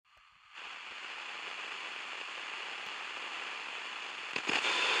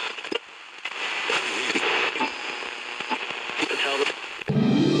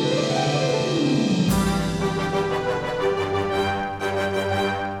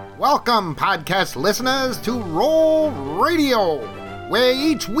Welcome, podcast listeners, to Roll Radio, where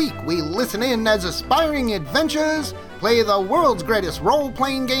each week we listen in as aspiring adventurers play the world's greatest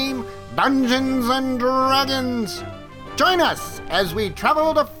role-playing game, Dungeons & Dragons. Join us as we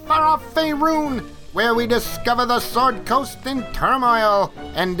travel to far-off Faerun, where we discover the Sword Coast in turmoil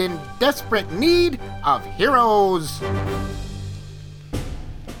and in desperate need of heroes.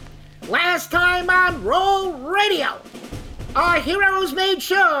 Last time on Roll Radio, our heroes made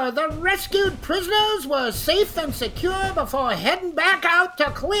sure the rescued prisoners were safe and secure before heading back out to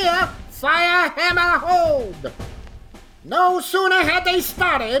clear Firehammer Hold. No sooner had they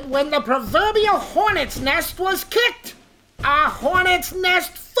started when the proverbial hornet's nest was kicked. A hornet's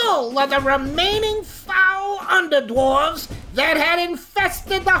nest full of the remaining foul underdwarves that had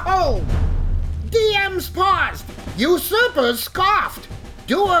infested the hold. DMs paused. Usurpers scoffed.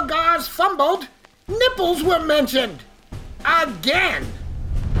 Duergars fumbled. Nipples were mentioned. Again.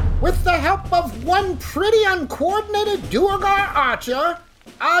 With the help of one pretty uncoordinated Duergar archer,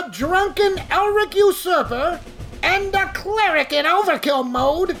 a drunken Elric usurper, and a cleric in overkill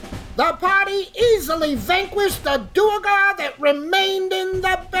mode, the party easily vanquished the Duergar that remained in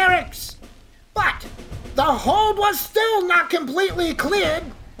the barracks. But the hold was still not completely cleared,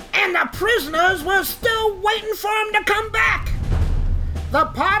 and the prisoners were still waiting for him to come back. The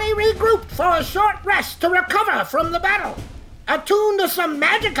party regrouped for a short rest to recover from the battle, attune to some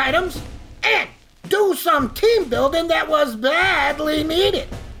magic items, and do some team building that was badly needed.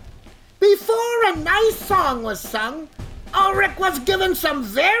 Before a nice song was sung, Ulrich was given some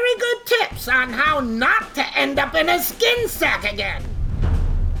very good tips on how not to end up in a skin sack again.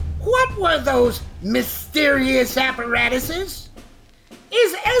 What were those mysterious apparatuses?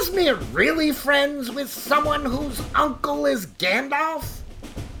 Is Esmir really friends with someone whose uncle is Gandalf?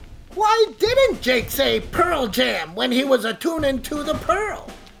 Why didn't Jake say Pearl Jam when he was attuning to the Pearl?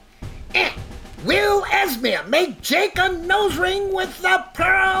 And will Esmir make Jake a nose ring with the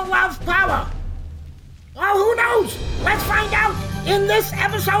Pearl of Power? Well, who knows? Let's find out in this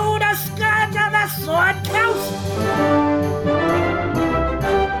episode of Scourge of the Sword Coast.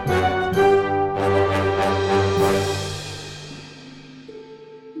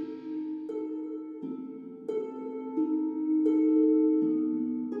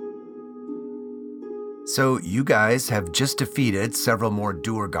 So you guys have just defeated several more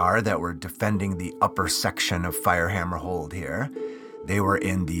Duergar that were defending the upper section of Firehammer Hold here. They were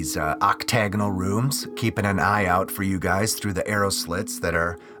in these octagonal rooms, keeping an eye out for you guys through the arrow slits that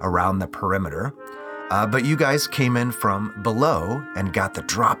are around the perimeter. But you guys came in from below and got the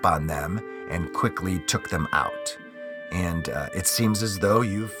drop on them and quickly took them out. And it seems as though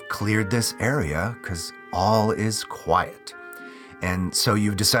you've cleared this area because all is quiet. And so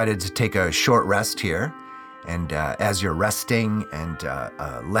you've decided to take a short rest here. And as you're resting and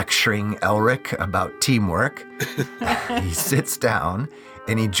lecturing Elric about teamwork, he sits down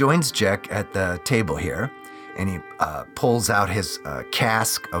and he joins Jack at the table here. And he pulls out his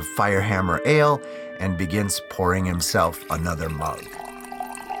cask of Firehammer Ale and begins pouring himself another mug.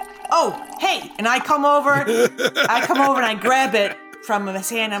 Oh, hey, and I come over and I grab it from his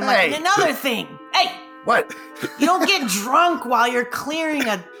hand. I'm like, and another thing. Hey! What? You don't get drunk while you're clearing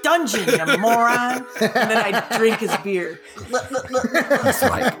a dungeon, you moron. And then I drink his beer. He's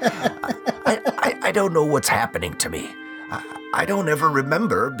like, I don't know what's happening to me. I don't ever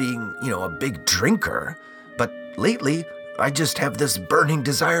remember being, a big drinker. But lately, I just have this burning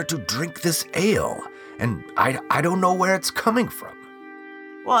desire to drink this ale. And I don't know where it's coming from.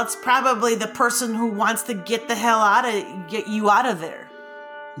 Well, it's probably the person who wants to get you out of there.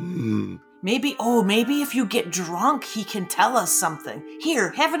 Maybe if you get drunk, he can tell us something.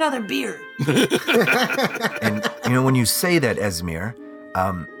 Here, have another beer. And, when you say that, Esmir,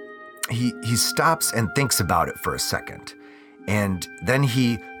 he stops and thinks about it for a second. And then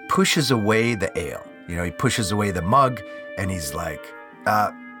he pushes away the ale. He pushes away the mug, and he's like,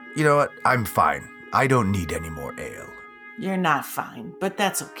 you know what? I'm fine. I don't need any more ale. You're not fine, but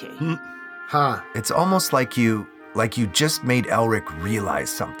that's okay. Huh. It's almost like you just made Elric realize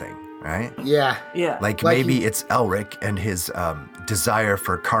something. Right? Yeah. Like maybe it's Elric and his desire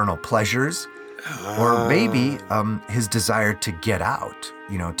for carnal pleasures, or maybe his desire to get out,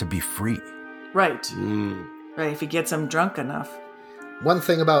 to be free. Right. Right, if he gets him drunk enough. One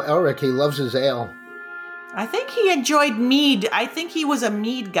thing about Elric, he loves his ale. I think he enjoyed mead. I think he was a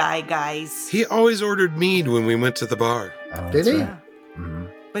mead guy, guys. He always ordered mead when we went to the bar. Did he? Yeah. Mm-hmm.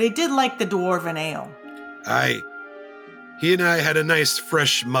 But he did like the dwarven ale. He and I had a nice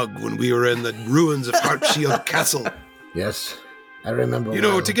fresh mug when we were in the ruins of Heartshield Castle. Yes, I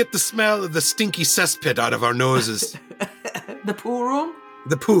remember. To get the smell of the stinky cesspit out of our noses. The pool room?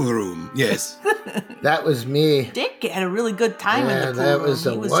 The pool room, yes. That was me. Dick had a really good time in Yeah, the pool that room. was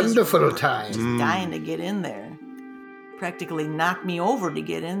a He wonderful just time. dying to get in there. Practically knocked me over to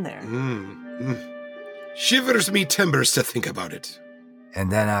get in there. Shivers me timbers to think about it.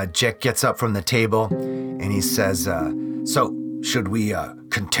 And then Jack gets up from the table and he says, so should we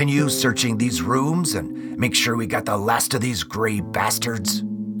continue searching these rooms and make sure we got the last of these gray bastards?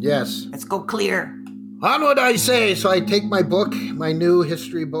 Yes. Let's go clear. Onward, I say. So I take my book, my new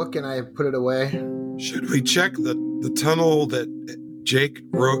history book, and I put it away. Should we check the tunnel that Jake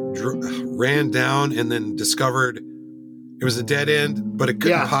ran down and then discovered it was a dead end, but it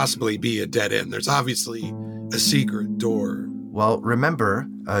couldn't possibly be a dead end? There's obviously a secret door. Well, remember,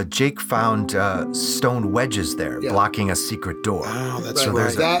 Jake found stone wedges there blocking a secret door. Oh, that's Right,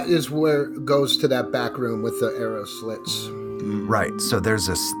 right. that is where it goes to that back room with the arrow slits. Right, so there's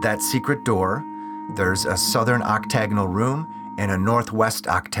that secret door, there's a southern octagonal room, and a northwest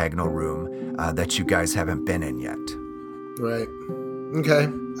octagonal room that you guys haven't been in yet. Right. Okay.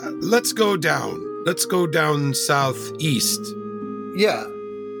 Let's go down. Let's go down southeast. Yeah.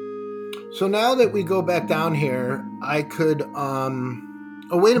 So now that we go back down here, I could, oh,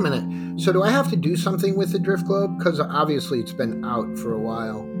 wait a minute. So do I have to do something with the drift globe? Because obviously it's been out for a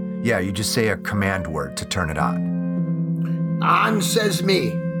while. Yeah, you just say a command word to turn it on. On, says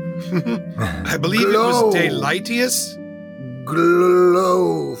me. I believe it was Daylightius.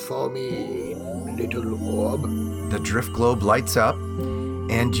 Glow for me, little orb. The drift globe lights up,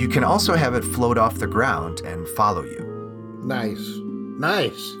 and you can also have it float off the ground and follow you. Nice.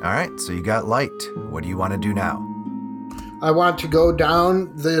 Nice. All right, so you got light. What do you want to do now? I want to go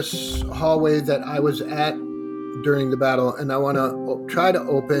down this hallway that I was at during the battle, and I want to try to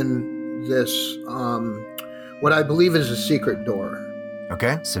open this, what I believe is a secret door.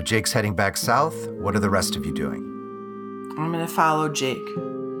 Okay, so Jake's heading back south. What are the rest of you doing? I'm going to follow Jake.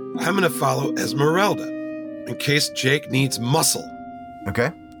 I'm going to follow Esmeralda in case Jake needs muscle.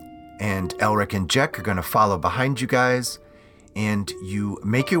 Okay, and Elric and Jack are going to follow behind you guys, and you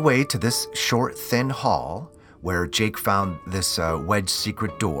make your way to this short, thin hall where Jake found this wedge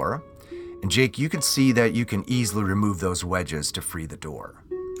secret door. And Jake, you can see that you can easily remove those wedges to free the door.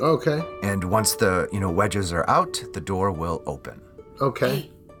 Okay. And once the wedges are out, the door will open. Okay.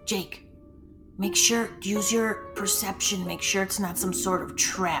 Hey, Jake, make sure, use your perception, make sure it's not some sort of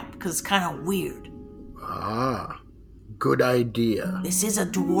trap, because it's kind of weird. Ah, good idea. This is a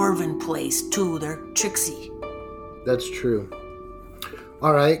dwarven place, too. They're tricksy. That's true.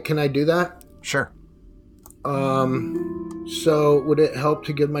 All right, can I do that? Sure. So would it help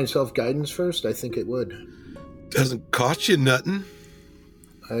to give myself guidance first? I think it would. Doesn't cost you nothing.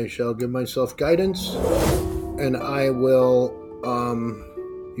 I shall give myself guidance, and I will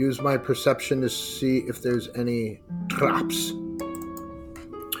use my perception to see if there's any traps.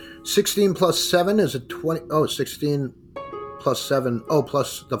 16 plus 7 is a 20. Oh, 16 plus 7. Oh,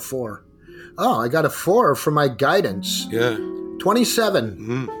 plus the 4. Oh, I got a 4 for my guidance. Yeah.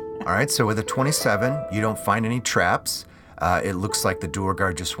 27. All right, so with a 27, you don't find any traps. It looks like the door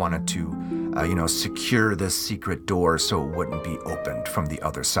guard just wanted to, secure this secret door so it wouldn't be opened from the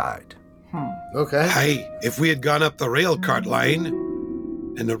other side. Okay. Hey, if we had gone up the rail cart line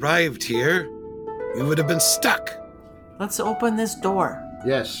and arrived here, we would have been stuck. Let's open this door.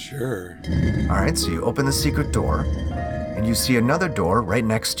 Yes. Sure. All right, so you open the secret door, and you see another door right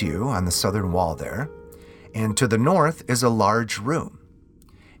next to you on the southern wall there. And to the north is a large room.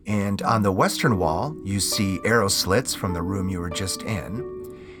 And on the western wall, you see arrow slits from the room you were just in.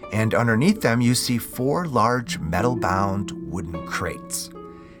 And underneath them, you see 4 large metal-bound wooden crates.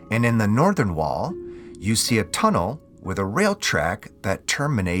 And in the northern wall, you see a tunnel with a rail track that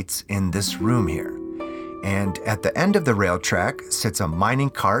terminates in this room here. And at the end of the rail track sits a mining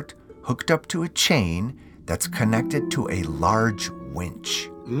cart hooked up to a chain that's connected to a large winch.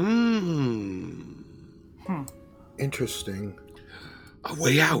 Interesting. A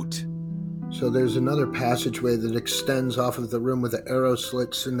way out. So there's another passageway that extends off of the room with the arrow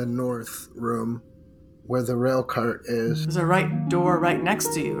slits in the north room where the rail cart is. There's a door right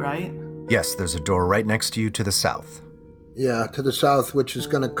next to you, right? Yes, there's a door right next to you to the south. Yeah, to the south, which is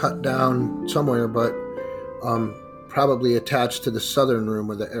going to cut down somewhere, but probably attached to the southern room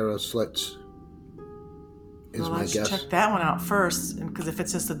with the arrow slits is my Let's guess. check that one out first, because if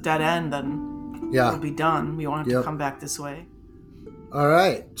it's just a dead end, then Yeah. we'll be done. We won't have to come back this way. All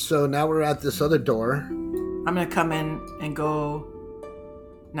right, so now we're at this other door. I'm going to come in and go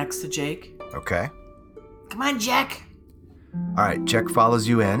next to Jake. Okay. Come on, Jack. All right, Jack follows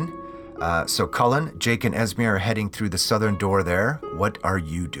you in. So Cullen, Jake, and Esme are heading through the southern door there. What are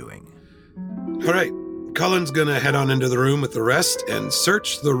you doing? All right. Cullen's gonna head on into the room with the rest and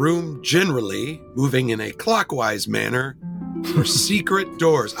search the room generally, moving in a clockwise manner for secret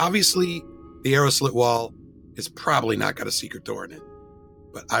doors. Obviously, the arrow slit wall is probably not got a secret door in it,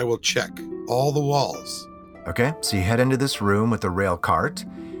 but I will check all the walls. Okay, so you head into this room with a rail cart,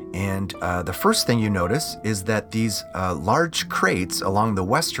 and the first thing you notice is that these large crates along the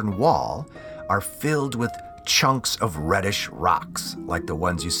western wall are filled with chunks of reddish rocks, like the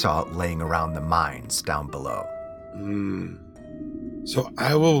ones you saw laying around the mines down below. So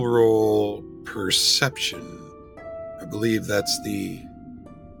I will roll perception. I believe that's the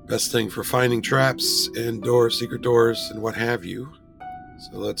best thing for finding traps and doors, secret doors, and what have you.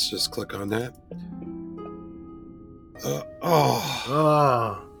 So let's just click on that.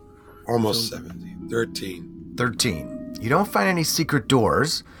 Almost 70. 13. You don't find any secret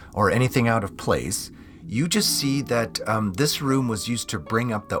doors or anything out of place. You just see that this room was used to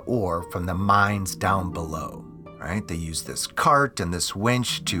bring up the ore from the mines down below, right? They use this cart and this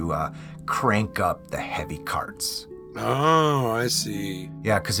winch to crank up the heavy carts. Oh, I see.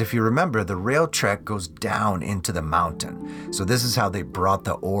 Yeah, because if you remember, the rail track goes down into the mountain. So this is how they brought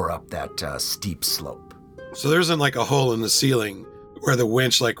the ore up that steep slope. So there isn't like a hole in the ceiling where the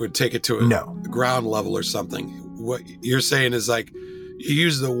winch would take it to a ground level or something. What you're saying is you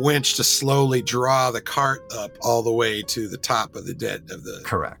use the winch to slowly draw the cart up all the way to the top of the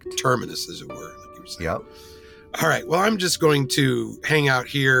Correct terminus, as it were, like you were saying. Yep. All right. Well, I'm just going to hang out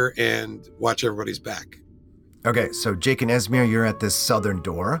here and watch everybody's back. Okay, so Jake and Esmir, you're at this southern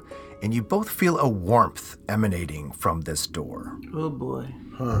door, and you both feel a warmth emanating from this door. Oh boy.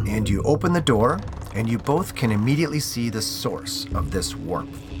 Huh. And you open the door, and you both can immediately see the source of this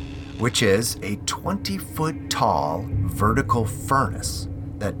warmth, which is a 20-foot tall vertical furnace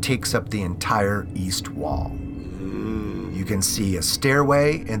that takes up the entire east wall. You can see a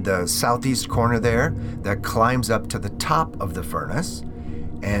stairway in the southeast corner there that climbs up to the top of the furnace.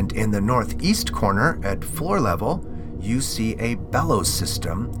 And in the northeast corner at floor level, you see a bellows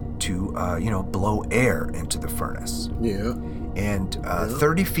system to, blow air into the furnace. Yeah. And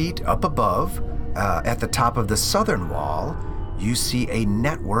 30 feet up above, at the top of the southern wall, you see a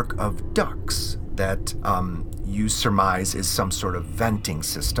network of ducts that you surmise is some sort of venting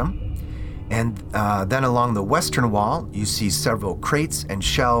system. And then along the western wall, you see several crates and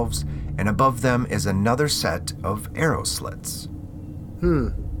shelves, and above them is another set of arrow slits.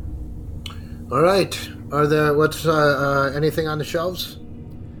 All right. Are there, anything on the shelves?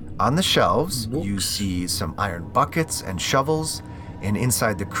 On the shelves, you see some iron buckets and shovels, and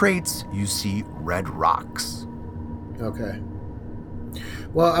inside the crates, you see red rocks. Okay.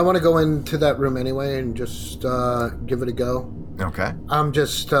 Well, I want to go into that room anyway and just give it a go. Okay. I'm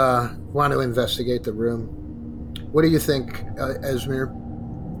just want to investigate the room. What do you think, Esmir?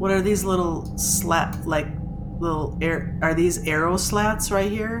 What are these little are these arrow slats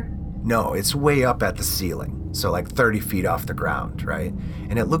right here? No, it's way up at the ceiling, so 30 feet off the ground, right?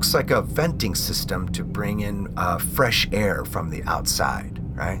 And it looks like a venting system to bring in fresh air from the outside,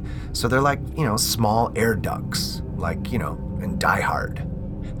 right? So they're small air ducts, in Die Hard.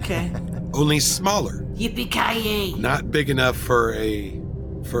 Okay. Only smaller. Yippee-ki-yay. Not big enough for a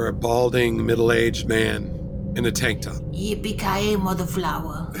balding middle-aged man in a tank top. Yippee-ki-yay, mother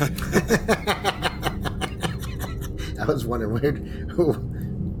flower. I was wondering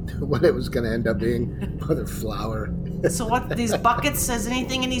what it was going to end up being. Mother flower. So what, these buckets? Is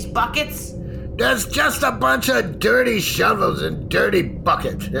anything in these buckets? There's just a bunch of dirty shovels and dirty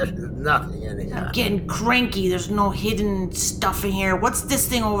buckets. There's nothing in here. I'm getting cranky. There's no hidden stuff in here. What's this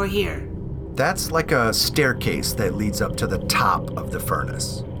thing over here? That's like a staircase that leads up to the top of the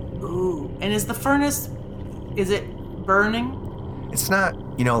furnace. Ooh. And is the furnace, is it burning? It's not,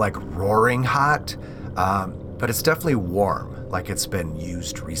 roaring hot, but it's definitely warm, like it's been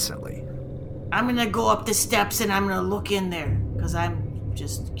used recently. I'm gonna go up the steps and I'm gonna look in there, because I'm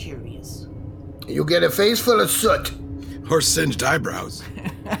just curious. You get a face full of soot. Or singed eyebrows.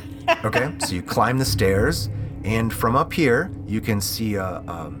 Okay, so you climb the stairs, and from up here, you can see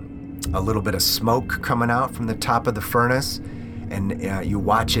a little bit of smoke coming out from the top of the furnace, and you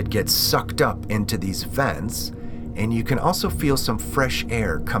watch it get sucked up into these vents, and you can also feel some fresh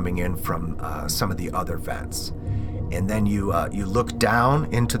air coming in from some of the other vents. And then you look down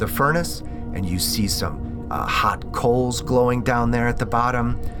into the furnace, and you see some hot coals glowing down there at the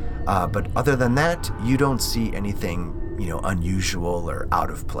bottom. But other than that, you don't see anything, unusual or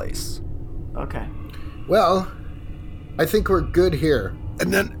out of place. Okay. Well, I think we're good here.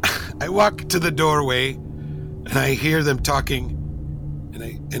 And then I walk to the doorway, and I hear them talking, and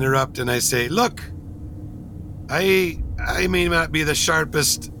I interrupt and I say, "Look, I may not be the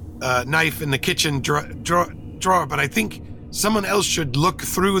sharpest knife in the kitchen drawer, but I think someone else should look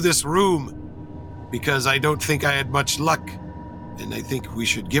through this room because I don't think I had much luck, and I think we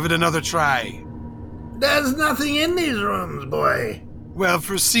should give it another try. There's nothing in these rooms, boy. Well,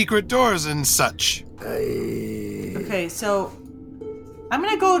 for secret doors and such. Okay, so I'm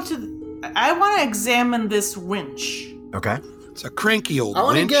gonna go to. I want to examine this winch. Okay. It's a cranky old I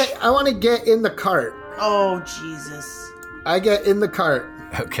winch. want to get in the cart. Oh Jesus! I get in the cart.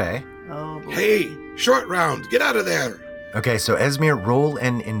 Okay. Oh boy. Hey, short round, get out of there. Okay, so Esmir, roll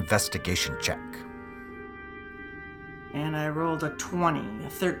an investigation check. And I rolled a 20,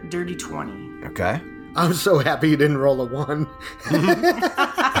 a dirty 20. Okay. I'm so happy you didn't roll a 1.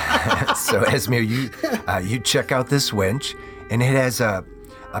 So Esmir, you check out this winch, and it has a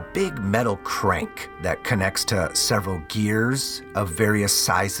big metal crank that connects to several gears of various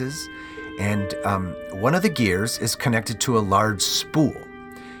sizes, and one of the gears is connected to a large spool.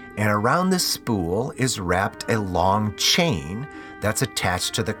 And around this spool is wrapped a long chain that's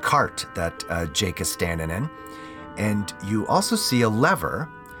attached to the cart that Jake is standing in. And you also see a lever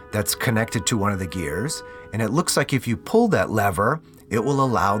that's connected to one of the gears, and it looks like if you pull that lever, it will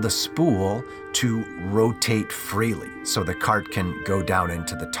allow the spool to rotate freely so the cart can go down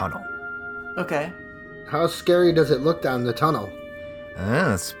into the tunnel. Okay. How scary does it look down the tunnel?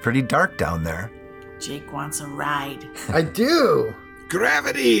 It's pretty dark down there. Jake wants a ride. I do.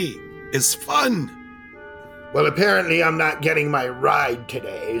 Gravity is fun. Well, apparently I'm not getting my ride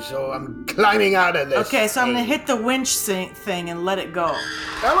today, so I'm climbing out of this. Okay, so I'm going to hit the winch thing and let it go.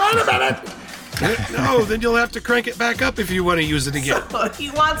 Now, wait a minute. No, then you'll have to crank it back up if you want to use it again. So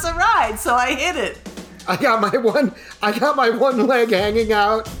he wants a ride, so I hit it. I got my one leg hanging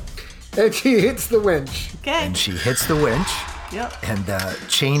out, and she hits the winch. Okay. And she hits the winch, Yep. and the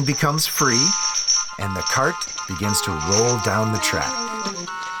chain becomes free, and the cart begins to roll down the track.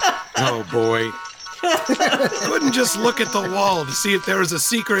 Oh, boy. Couldn't just look at the wall to see if there was a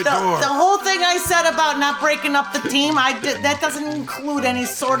secret door. The whole thing I said about not breaking up the team, that doesn't include any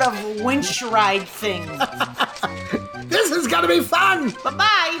sort of winch ride thing. This is gonna be fun.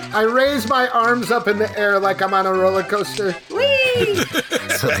 Bye-bye. I raise my arms up in the air like I'm on a roller coaster. Whee!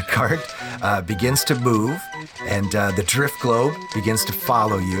 So the cart begins to move, and the drift globe begins to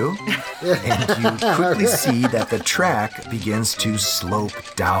follow you, and you quickly see that the track begins to slope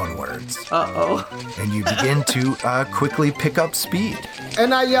downwards. Uh-oh. And you begin to quickly pick up speed.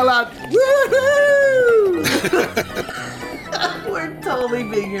 And I yell out, woohoo! We're totally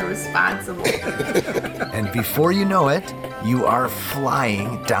being irresponsible. And before you know it, you are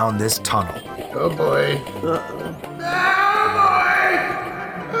flying down this tunnel. Oh boy. Uh-oh.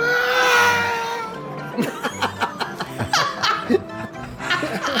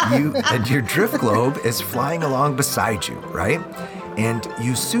 You and your drift globe is flying along beside you, right? And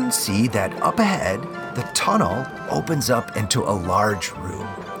you soon see that up ahead, the tunnel opens up into a large room.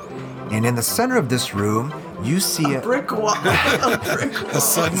 And in the center of this room, you see A brick wall. A brick wall. A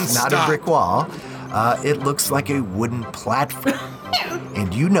sudden It's not stop. a brick wall. It looks like a wooden platform.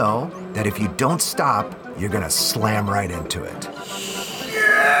 And you know that if you don't stop, you're going to slam right into it.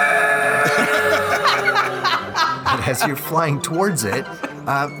 And as you're flying towards it,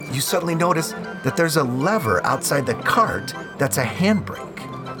 you suddenly notice that there's a lever outside the cart that's a handbrake.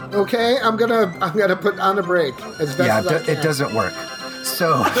 Okay, I'm gonna put on a brake as best as I can. It doesn't work.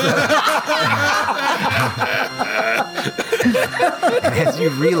 So, as you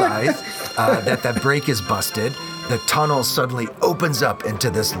realize that the brake is busted, the tunnel suddenly opens up into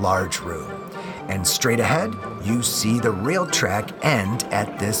this large room. And straight ahead, you see the rail track end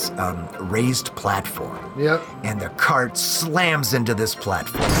at this raised platform. Yep. And the cart slams into this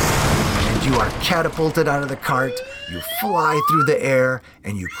platform. And you are catapulted out of the cart, you fly through the air,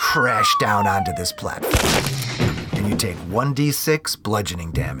 and you crash down onto this platform. And you take 1d6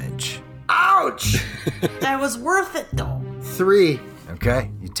 bludgeoning damage. Ouch! That was worth it, though. 3. Okay,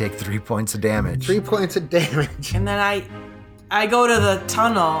 you take 3 points of damage. 3 points of damage. And then I go to the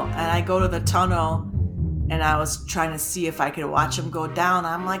tunnel, and I was trying to see if I could watch him go down.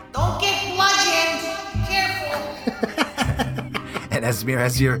 I'm like, don't get bludgeoned. Careful. And Esmir,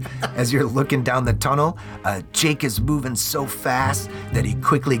 as you're looking down the tunnel, Jake is moving so fast that he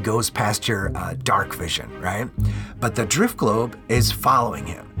quickly goes past your dark vision, right? But the drift globe is following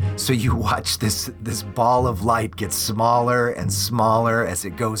him. So you watch this ball of light get smaller and smaller as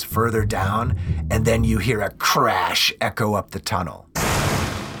it goes further down, and then you hear a crash echo up the tunnel.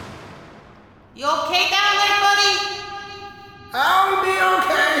 You okay down there, buddy? I'll be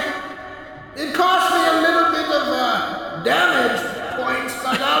okay. It cost me a little bit of damage points,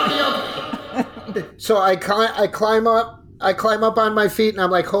 but I'll be okay. So I climb up I climb up on my feet and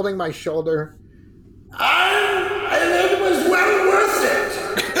I'm like holding my shoulder. And it was well worth it.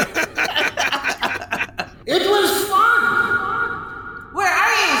 It was fun. Where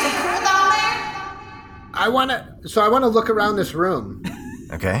are you? Is it cool down there? I want to look around this room.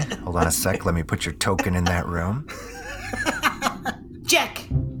 Okay, hold on a sec. Let me put your token in that room. Jack,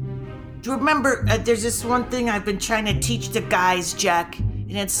 do you remember there's this one thing I've been trying to teach the guys, Jack,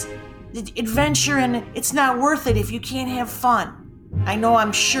 and it's adventure, and it's not worth it if you can't have fun. I know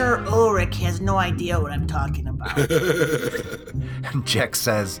I'm sure Ulrich has no idea what I'm talking about. And Jack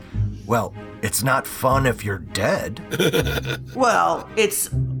says, well, it's not fun if you're dead. Well, that's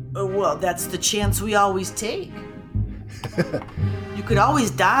the chance we always take. You could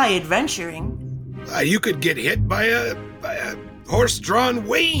always die adventuring. You could get hit by a horse-drawn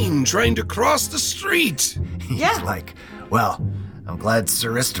wain trying to cross the street. He's like, well, I'm glad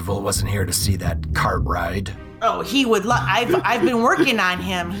Sir Istival wasn't here to see that cart ride. Oh, he would. I've been working on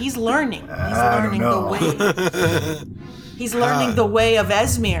him. He's learning. He's learning the way. He's learning the way of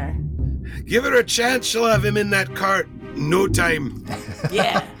Esmir. Give her a chance. She'll have him in that cart. No time.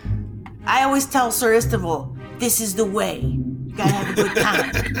 Yeah. I always tell Sir Istival, this is the way. You gotta have a good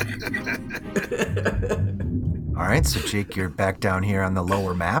time. All right, so Jake, you're back down here on the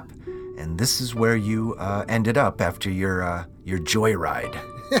lower map, and this is where you ended up after your joyride.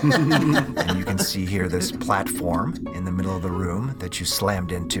 And you can see here this platform in the middle of the room that you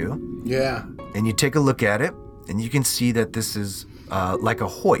slammed into. Yeah. And you take a look at it, and you can see that this is like a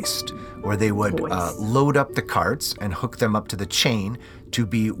hoist, where they would load up the carts and hook them up to the chain to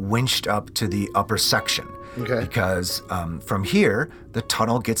be winched up to the upper section. Okay. Because from here, the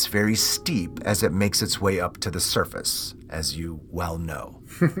tunnel gets very steep as it makes its way up to the surface, as you well know.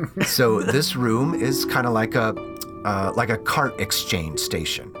 So this room is kind of like a cart exchange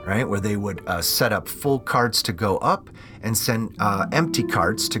station, right? Where they would set up full carts to go up and send empty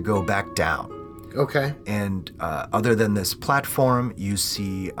carts to go back down. Okay. And other than this platform, you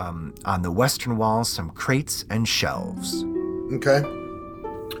see on the western wall some crates and shelves. Okay.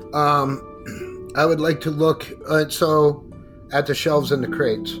 I would like to look at the shelves and the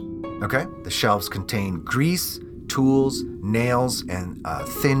crates. Okay. The shelves contain grease, tools, nails, and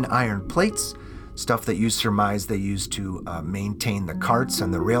thin iron plates, stuff that you surmise they use to maintain the carts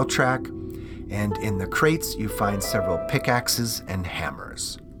and the rail track. And in the crates, you find several pickaxes and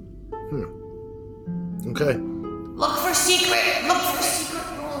hammers. Okay. Look for secret rooms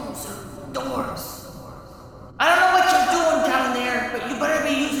or doors. I don't know what you're doing down there, but you better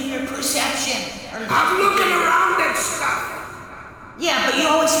be using your perception. I'm looking around at stuff Yeah, but you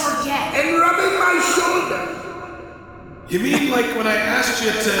always forget. and rubbing my shoulder. You mean like when I asked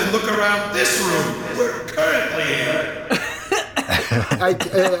you to look around this room? We're currently here. I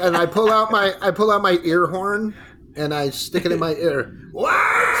pull out my ear horn and I stick it in my ear. What?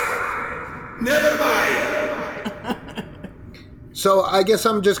 Never mind. So I guess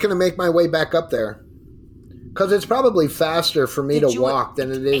I'm just gonna make my way back up there. Because it's probably faster for me to walk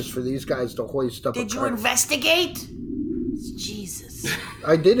than it is for these guys to hoist up a cart. Did you investigate? Jesus.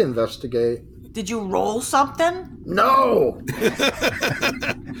 I did investigate. Did you roll something? No!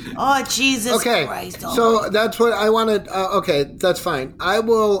 Oh, Jesus Okay, Christ. so that's what I wanted. Okay, that's fine. I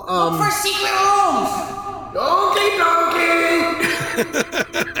will, Look for secret rooms! Okie dokie.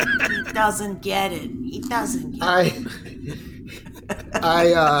 He doesn't get it. He doesn't get it.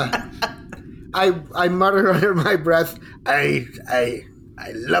 I mutter under my breath, I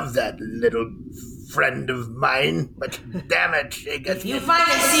love that little friend of mine, but damn it, she gets If you find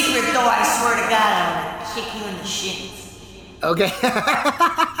a secret door, I swear to God, I'm gonna kick you in the shins. Okay.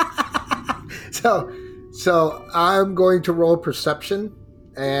 So I'm going to roll perception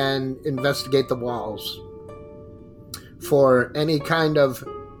and investigate the walls for any kind of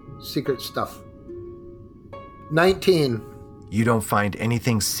secret stuff. 19. You don't find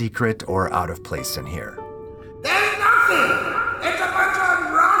anything secret or out of place in here. There's nothing. It's a bunch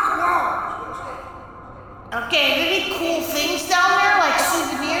of rock walls. Okay, any cool things down there, like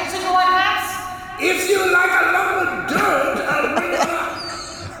souvenirs and whatnot? If you like a lump of dirt, I'll bring it up.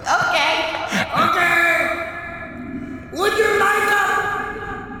 Okay. Okay. Would you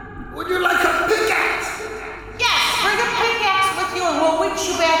like a pickaxe? Yes, bring a pickaxe with you and we'll winch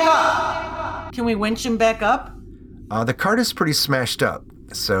you back up. Can we winch him back up? The cart is pretty smashed up,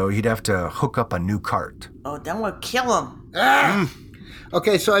 so he'd have to hook up a new cart. Oh, then we'll kill him.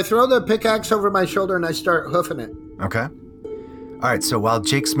 Okay, so I throw the pickaxe over my shoulder and I start hoofing it. Okay. All right, so while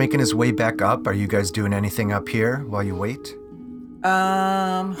Jake's making his way back up, are you guys doing anything up here while you wait?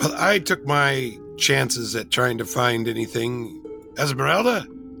 Well, I took my chances at trying to find anything. Esmeralda,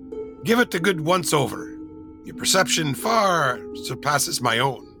 give it the good once over. Your perception far surpasses my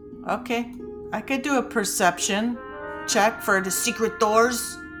own. Okay. I could do a perception check for the secret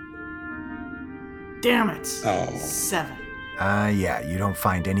doors. Damn it. Oh. 7. Yeah, you don't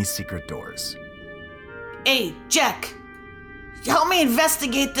find any secret doors. Hey, Jack. Help me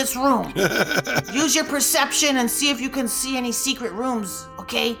investigate this room. Use your perception and see if you can see any secret rooms,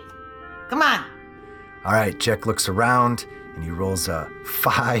 okay? Come on. All right, Jack looks around and he rolls a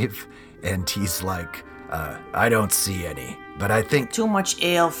 5 and he's like, I don't see any, but I think Too much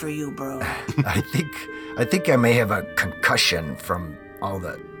ale for you, bro. I think I may have a concussion from all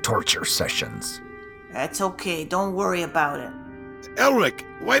the torture sessions. That's okay. Don't worry about it. Elric,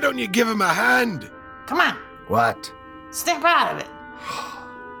 why don't you give him a hand? Come on. What? Snap out of it.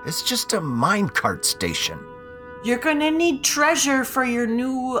 It's just a minecart station. You're gonna need treasure for your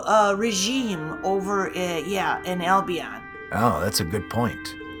new regime over, in Albion. Oh, that's a good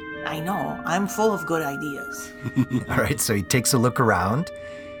point. I know. I'm full of good ideas. All right, so he takes a look around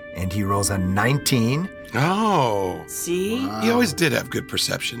and he rolls a 19 Oh. See? He always did have good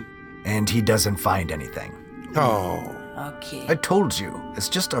perception. and he doesn't find anything. Oh. Okay. I told you, it's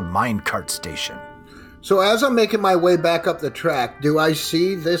just a minecart station. So as I'm making my way back up the track, do I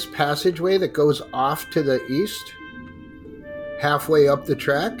see this passageway that goes off to the east? Halfway up the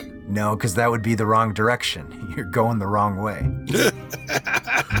track? No, because that would be the wrong direction. You're going the wrong way.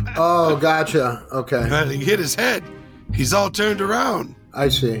 Oh, gotcha. Okay. Well, he hit his head. He's all turned around. I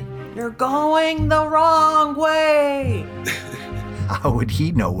see. You're going the wrong way. How would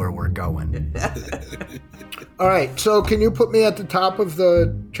he know where we're going? All right, so can you put me at the top of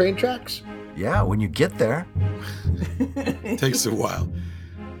the train tracks? Yeah, when you get there. Takes a while.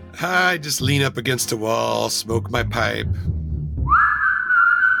 I just lean up against a wall, smoke my pipe.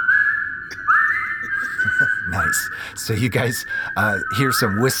 Nice. So you guys hear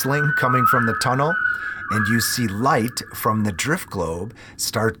some whistling coming from the tunnel, and you see light from the drift globe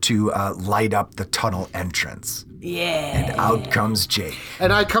start to light up the tunnel entrance. Yeah. And out comes Jake.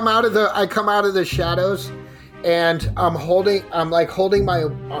 And I come out of the shadows, and I'm holding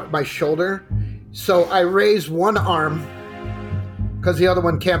my shoulder. So I raise one arm because the other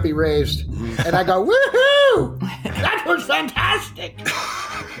one can't be raised, and I go, "Woohoo! That was fantastic!"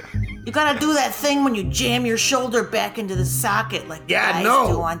 You gotta do that thing when you jam your shoulder back into the socket like the guys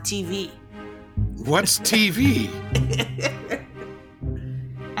do on TV. What's TV?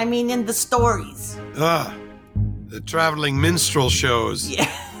 I mean, in the stories. The traveling minstrel shows. Yeah.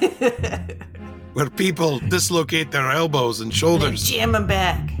 Where people dislocate their elbows and shoulders. Jam them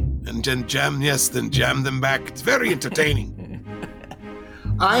back. And then jam them back. It's very entertaining.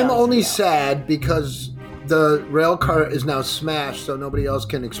 I'm only sad because the rail car is now smashed, so nobody else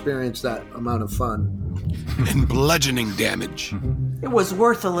can experience that amount of fun. And bludgeoning damage. It was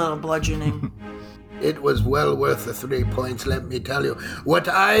worth a little bludgeoning. It was well worth the 3 points, let me tell you. What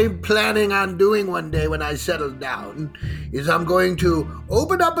I'm planning on doing one day when I settle down is I'm going to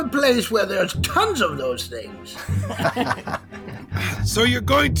open up a place where there's tons of those things. So you're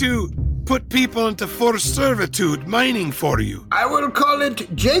going to put people into forced servitude mining for you? I will call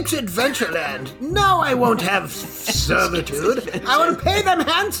it Jake's Adventureland. No, I won't have servitude. I will pay them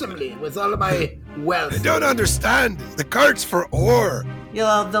handsomely with all of my wealth. I don't understand. The cart's for ore.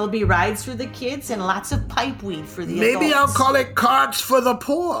 There'll be rides for the kids and lots of pipe weed for the adults. Maybe I'll call it Carts for the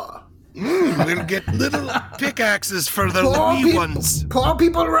Poor. We'll get little pickaxes for the wee ones. Poor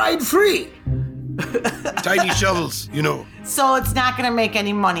people ride free. Tiny shovels, you know. So it's not going to make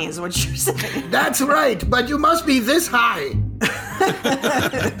any money, is what you're saying. That's right, but you must be this high.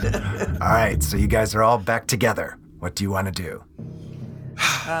 All right, so you guys are all back together. What do you want to do?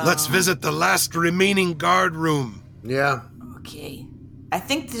 Let's visit the last remaining guard room. Yeah. Okay. I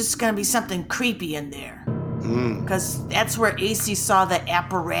think there's going to be something creepy in there. Because that's where AC saw the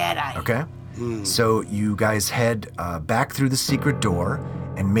apparatus. Okay. So you guys head back through the secret door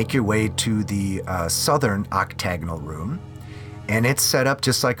and make your way to the southern octagonal room. And it's set up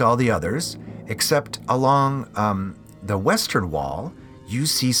just like all the others, except along the western wall, you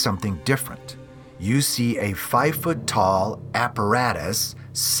see something different. You see a 5-foot-tall apparatus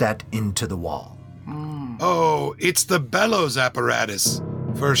set into the wall. Oh, it's the bellows apparatus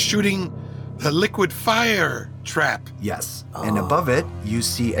for shooting the liquid fire trap. Yes. And above it, you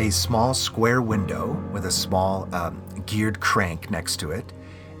see a small square window with a small geared crank next to it.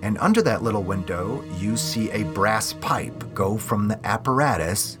 And under that little window, you see a brass pipe go from the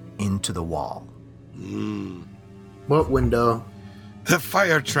apparatus into the wall. What window? The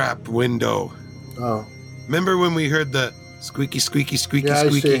fire trap window. Oh. Remember when we heard the squeaky, squeaky, squeaky, Yeah,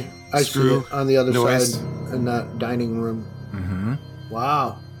 squeaky I see screw it on the other noise? side in that dining room. Mm-hmm.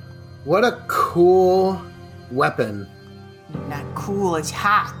 Wow. What a cool weapon. Not cool, it's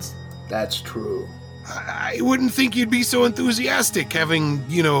hot. That's true. I wouldn't think you'd be so enthusiastic having,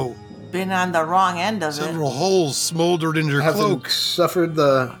 Been on the wrong end of it. several holes smoldered in your Haven't cloak. suffered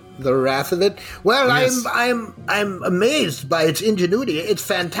the wrath of it. Well, Yes. I'm amazed by its ingenuity. It's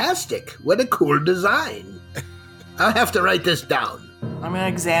fantastic. What a cool design. I'll have to write this down. I'm gonna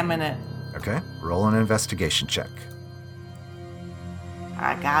examine it. Okay, roll an investigation check.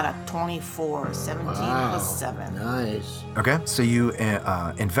 I got a 24, 17 plus 7. Nice. Okay, so you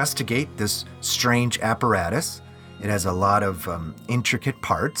investigate this strange apparatus. It has a lot of intricate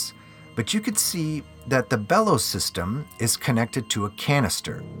parts, but you could see that the bellows system is connected to a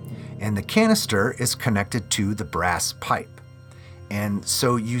canister, and the canister is connected to the brass pipe. And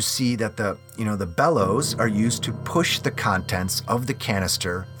so you see that the bellows are used to push the contents of the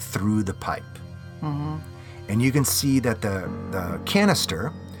canister through the pipe. Mm-hmm. And you can see that the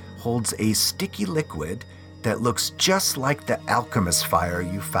canister holds a sticky liquid that looks just like the alchemist fire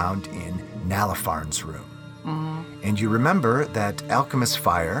you found in Nalafarn's room. Mm-hmm. And you remember that alchemist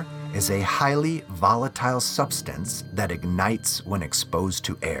fire is a highly volatile substance that ignites when exposed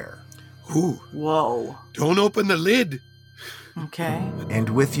to air. Ooh, Whoa. don't open the lid. Okay. And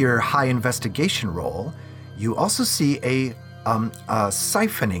with your high investigation roll, you also see a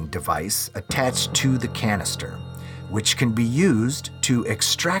siphoning device attached to the canister, which can be used to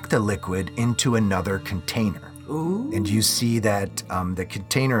extract the liquid into another container. Ooh. And you see that the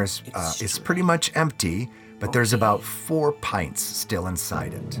container is pretty much empty, but there's about 4 pints still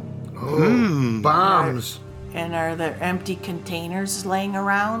inside it. Bombs. And are there empty containers laying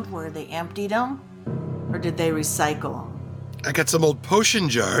around where they emptied them? Or did they recycle them? I got some old potion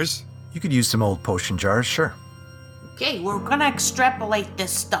jars. You could use some old potion jars, sure. Okay, we're gonna extrapolate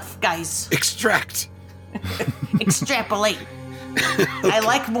this stuff, guys. Extract. Extrapolate. I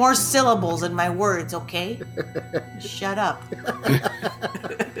like more syllables in my words, okay? Shut up.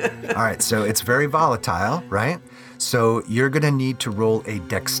 All right, so it's very volatile, right? So you're going to need to roll a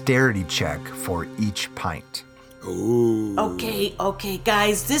dexterity check for each pint. Ooh. Okay,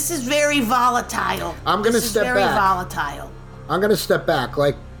 guys, this is very volatile. I'm gonna This is step very back. volatile. I'm going to step back,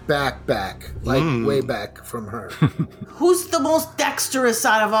 like way back from her. Who's the most dexterous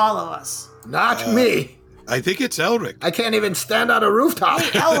out of all of us? Not me. I think it's Elric. I can't even stand on a rooftop.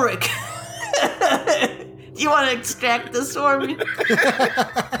 Hey, Elric. Do you want to extract this for me?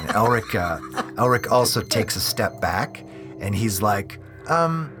 And Elric also takes a step back, and he's like,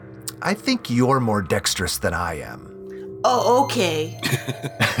 I think you're more dexterous than I am. Oh, okay.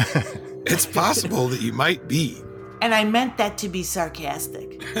 It's possible that you might be. And I meant that to be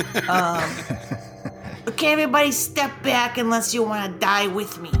sarcastic. Okay, everybody step back unless you want to die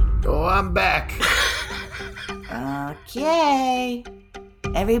with me. Oh, I'm back. Okay.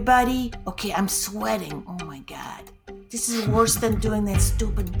 Everybody. Okay, I'm sweating. Oh my god. This is worse than doing that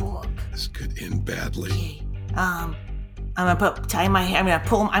stupid book. This could end badly. Okay. I'm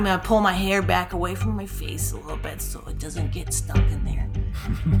gonna pull my hair back away from my face a little bit so it doesn't get stuck in there.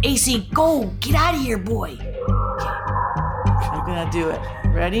 AC, go! Get out of here, boy! Okay. I'm gonna do it.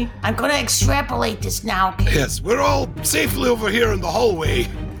 Ready? I'm gonna extrapolate this now, okay? Yes, we're all safely over here in the hallway.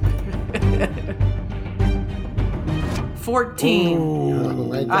 14. Oh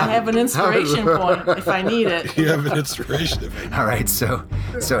my God. I have an inspiration point if I need it. You have an inspiration of it. All right, so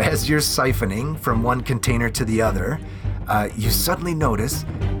as you're siphoning from one container to the other, you suddenly notice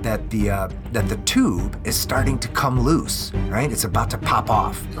that the tube is starting to come loose, right? It's about to pop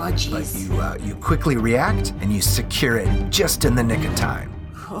off. Oh, jeez. But you quickly react and you secure it just in the nick of time.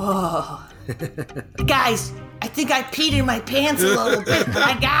 Oh. Guys, I think I peed in my pants a little bit, but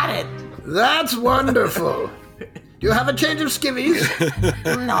I got it. That's wonderful. Do you have a change of skivvies?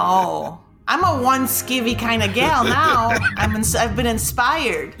 No. I'm a one skivvy kind of gal now. I've been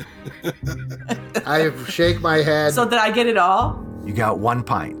inspired. I shake my head. So did I get it all? You got 1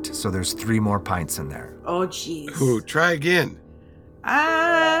 pint, so there's 3 more pints in there. Oh, jeez. Ooh, try again.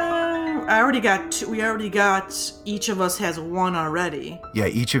 I already got 2. We already got, each of us has 1 already. Yeah,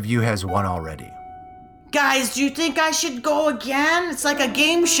 each of you has 1 already. Guys, do you think I should go again? It's like a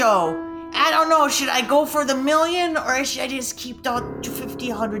game show. I don't know. Should I go for the million or should I just keep the 50,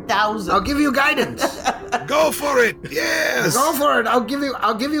 100,000? I'll give you guidance. Go for it. Yes. Go for it. I'll give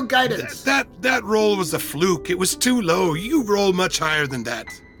you guidance. That roll was a fluke. It was too low. You roll much higher than that.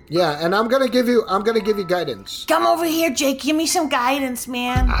 Yeah, and I'm gonna give you guidance. Come over here, Jake. Give me some guidance,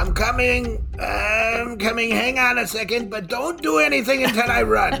 man. I'm coming. Hang on a second, but don't do anything until I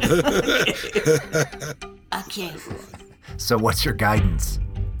run. Okay. So what's your guidance?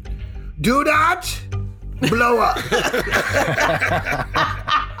 Do not blow up.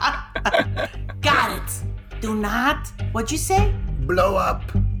 Got it. Do not. What'd you say? Blow up.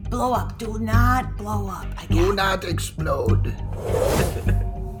 Blow up. Do not blow up. Do not explode.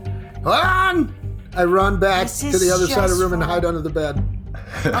 Hold on! I run back to the other side of the room and hide under the bed.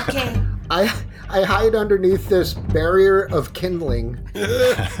 Okay. I hide underneath this barrier of kindling.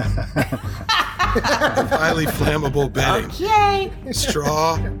 Highly flammable bedding. Okay.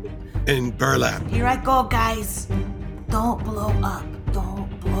 Straw and burlap. Here I go, guys. Don't blow up. Don't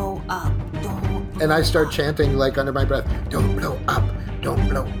blow up. Don't. And I start chanting like under my breath, don't blow up. Don't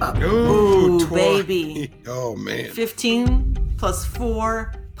blow up. Ooh, 20. Baby. Oh, man. 15 plus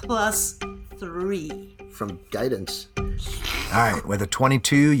 4 plus 3. From guidance. All right, with a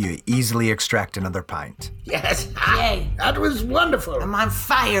 22, you easily extract another pint. Yes. Yay. That was wonderful. I'm on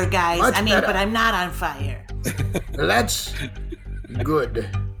fire, guys. Much better. But I'm not on fire. That's good.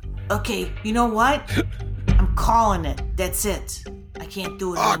 Okay, you know what? I'm calling it. That's it. I can't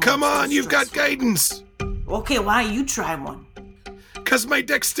do it. Oh, anymore. come It's on. too You've got stressful. guidance. Okay, why don't you try one? Because my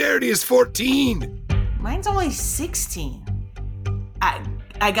dexterity is 14. Mine's only 16.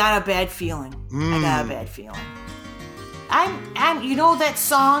 I got a bad feeling. I got a bad feeling. I'm you know that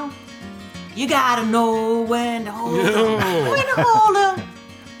song? You gotta know when to hold up. When to hold up.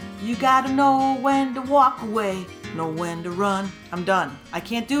 You gotta know when to walk away. Know when to run. I'm done. I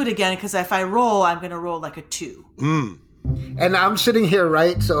can't do it again because if I roll, I'm gonna roll like a 2. And I'm sitting here,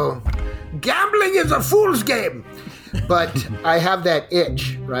 right? So gambling is a fool's game. But I have that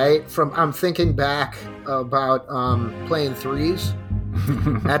itch, right? I'm thinking back about playing threes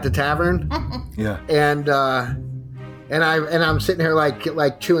at the tavern. Yeah. And I'm sitting here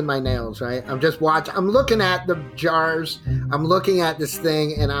like chewing my nails, right? I'm just watching. I'm looking at the jars. I'm looking at this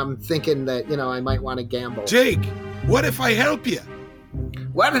thing, and I'm thinking that I might want to gamble. Jake, what if I help you?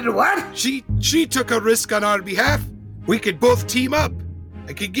 What? She took a risk on our behalf. We could both team up.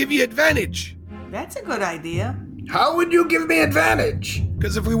 I could give you advantage. That's a good idea. How would you give me advantage?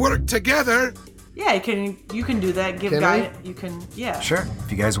 Because if we work together... Yeah, you can do that. Give Can guy you can Sure.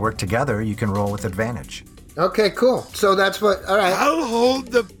 If you guys work together, you can roll with advantage. Okay, cool. So that's what. All right. I'll hold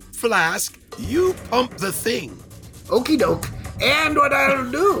the flask. You pump the thing. Okie doke. And what I'll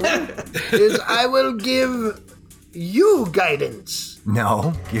do is I will give you guidance.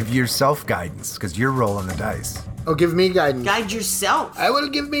 No, give yourself guidance, because you're rolling the dice. Oh, give me guidance. guide yourself. I will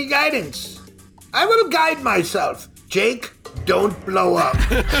give me guidance. I will guide myself. Jake, don't blow up.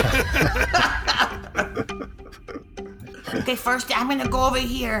 Okay, first I'm gonna go over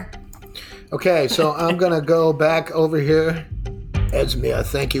here. Okay, so I'm going to go back over here. Esmir,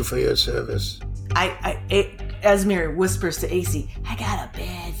 thank you for your service. Esmir whispers to AC, I got a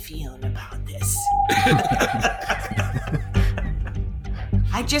bad feeling about this.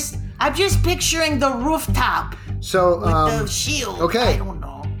 I'm just picturing the rooftop So, with the shield. okay. I don't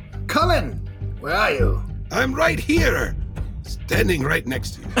know. Cullen, where are you? I'm right here. Standing right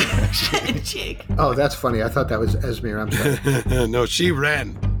next to you. Jake. Oh, that's funny. I thought that was Esmir. I'm sorry. No, she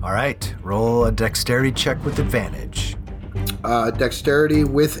ran. All right, roll a dexterity check with advantage. Dexterity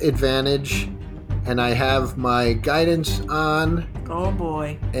with advantage. And I have my guidance on. Oh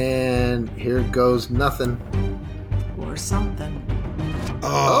boy. And here goes nothing. Or something.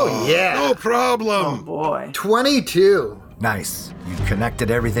 Oh, yeah. No Oh problem. boy. 22. Nice. You connected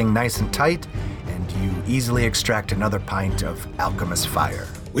everything nice and tight, and you easily extract another pint of alchemist fire.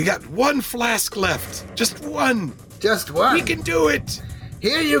 We got one flask left. Just one. Just one. We can do it.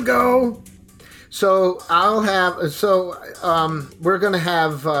 Here you go. So we're going to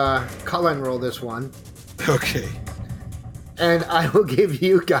have Cullen roll this one. Okay. And I will give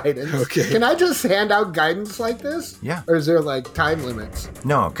you guidance. Okay. Can I just hand out guidance like this? Yeah. Or is there like time limits?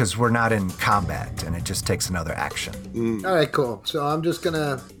 No, because we're not in combat, and it just takes another action. All right, cool. So I'm just going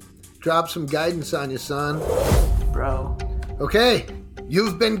to drop some guidance on you, son. Bro. Okay.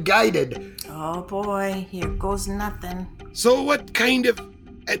 You've been guided. Oh boy. Here goes nothing. So what kind of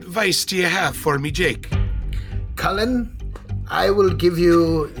advice do you have for me, Jake? Cullen, I will give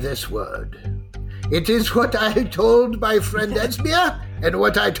you this word. It is what I told my friend Esmir and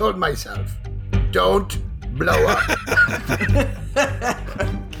what I told myself. Don't blow up.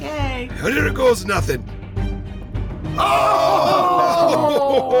 Okay. There goes nothing.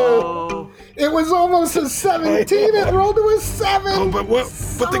 Oh. It was almost a 17. It rolled to a 7. Oh, but what?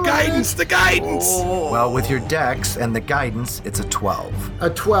 But the guidance, the guidance. Well, with your dex and the guidance, it's a 12. A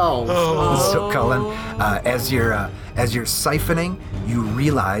 12. So, Cullen, as you're siphoning, you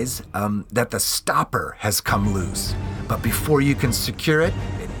realize that the stopper has come loose. But before you can secure it,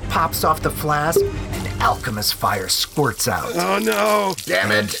 it pops off the flask, and alchemist fire squirts out. Oh no! Damn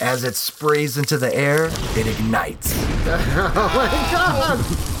And it. as it sprays into the air, it ignites. Oh my God.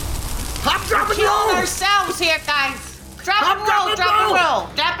 Hop, drop, and Killing roll! ourselves here, guys. Drop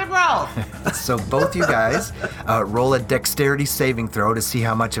and roll. So both you guys roll a dexterity saving throw to see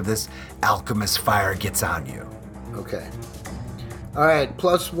how much of this alchemist fire gets on you. Okay. All right,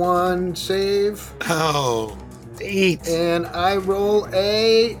 +1 save. Oh, 8. And I roll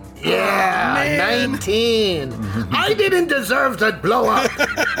a 19. I didn't deserve to blow up.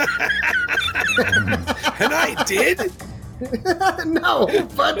 And I did? No,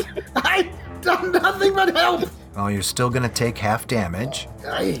 but I done nothing but help. Well, you're still going to take half damage.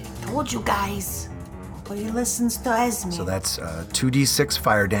 I Told you guys. Nobody listens to Esme. So that's 2d6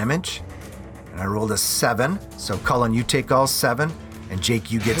 fire damage. And I rolled a 7. So Cullen, you take all 7. And Jake,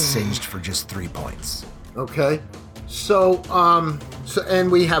 you get singed for just 3 points. Okay. So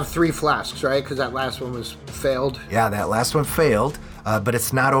and we have 3 flasks, right? Because that last one was failed. Yeah, that last one failed, but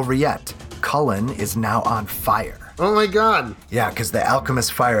it's not over yet. Cullen is now on fire. Oh my god. Yeah, because the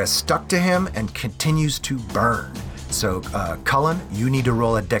alchemist fire has stuck to him and continues to burn. So, Cullen, you need to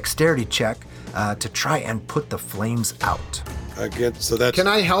roll a dexterity check to try and put the flames out. Again, so that's... Can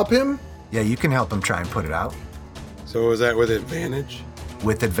I help him? Yeah, you can help him try and put it out. So is that with advantage?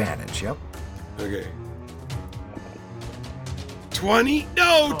 With advantage, yep. Okay. 20?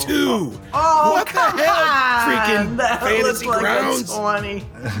 No, 2! Oh, what the come hell? on. Freaking That fantasy looked like grounds? A 20.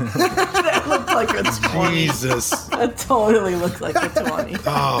 That looked like a 20. Jesus. That totally looked like a 20.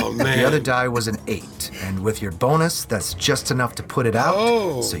 Oh, man. The other die was an 8, and with your bonus, that's just enough to put it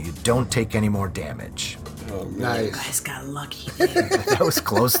out, so you don't take any more damage. Oh, man. Nice. Guys got lucky. That was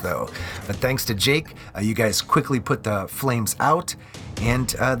close, though. But thanks to Jake, you guys quickly put the flames out, and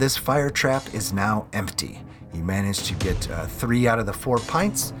this fire trap is now empty. You managed to get 3 out of the 4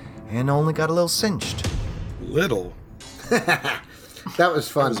 pints, and only got a little singed. Little. That was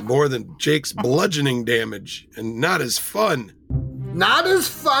It fun. was more than Jake's bludgeoning damage, and not as fun. Not as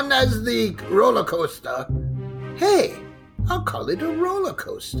fun as the roller coaster. Hey, I'll call it a roller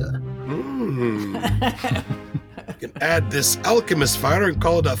coaster. You can add this alchemist fire and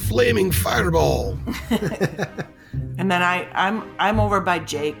call it a flaming fireball. And then I'm over by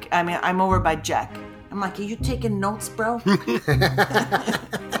Jake. I'm over by Jack. I'm like, are you taking notes, bro?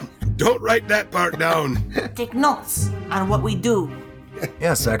 Don't write that part down. Take notes on what we do.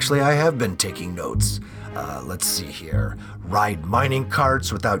 Yes, actually, I have been taking notes. Let's see here. Ride mining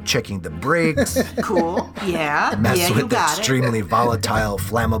carts without checking the brakes. Cool. Yeah. Mess yeah, you with got extremely volatile,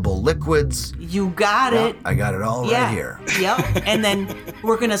 flammable liquids. it. You got it. I got it all Yeah. right here. Yep. And then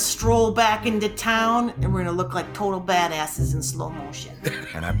we're gonna stroll back into town, and we're gonna look like total badasses in slow motion.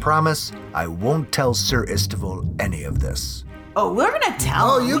 And I promise I won't tell Sir Istival any of this. Oh, we're gonna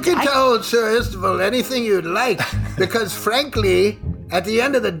tell. Oh, him. you can tell Sir Istival anything you'd like, because frankly, at the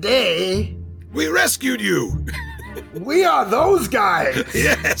end of the day, We rescued you. we are those guys.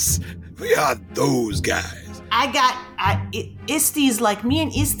 Yes, we are those guys. Isty's like, me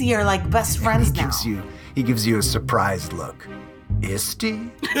and Isty are like best friends now. He gives you a surprised look.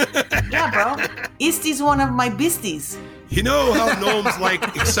 Isty? Yeah, bro. Isty's one of my bisties. You know how gnomes like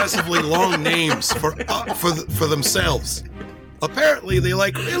excessively long names for themselves. Apparently, they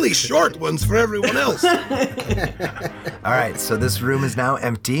like really short ones for everyone else. All right, so this room is now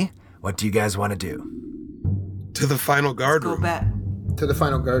empty. What do you guys want to do? To the final guard Go room. back To the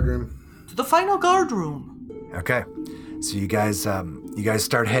final guard room. to the final guard room. Okay, so you guys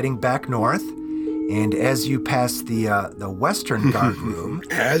start heading back north, and as you pass the western guard room,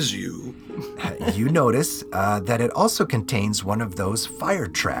 As you. you notice that it also contains one of those fire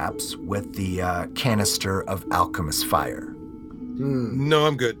traps with the canister of alchemist fire. No,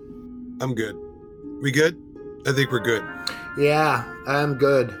 I'm good. I'm good. We good? I think we're good. Yeah, I'm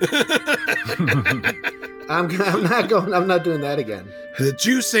good. I'm not doing that again. The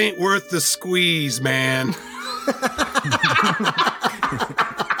juice ain't worth the squeeze, man.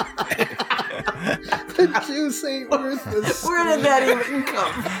 The juice ain't worth this. Where did that even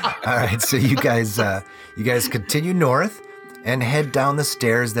come? All right, so you guys continue north and head down the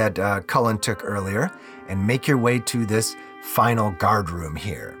stairs that Cullen took earlier and make your way to this final guard room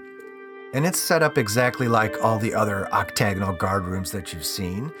here. And it's set up exactly like all the other octagonal guard rooms that you've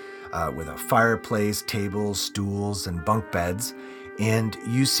seen, with a fireplace, tables, stools, and bunk beds. And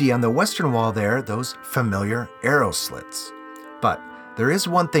you see on the western wall there those familiar arrow slits. But there is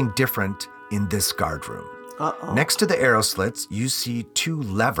one thing different in this guard room. Uh-oh. Next to the arrow slits, you see 2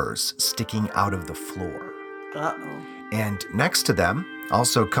 levers sticking out of the floor. Uh-oh. And next to them,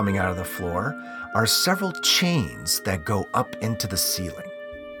 also coming out of the floor, are several chains that go up into the ceiling.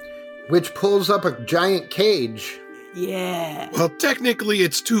 Which pulls up a giant cage. Yeah. Well, technically,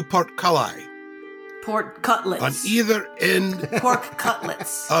 it's 2 portculli. Pork cutlets. On either end Pork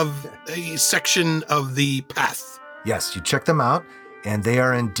cutlets. of a section of the path. Yes, you check them out, and they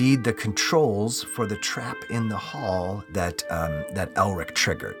are indeed the controls for the trap in the hall that Elric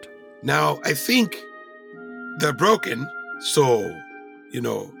triggered. Now, I think they're broken, so,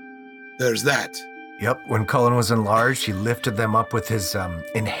 there's that. Yep, when Cullen was enlarged, he lifted them up with his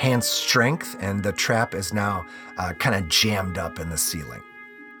enhanced strength, and the trap is now kind of jammed up in the ceiling.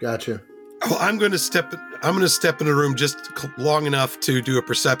 Gotcha. Well, I'm going to step in a room just long enough to do a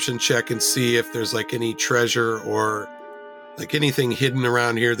perception check and see if there's like any treasure or like anything hidden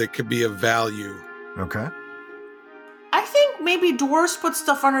around here that could be of value. Okay. I think maybe dwarves put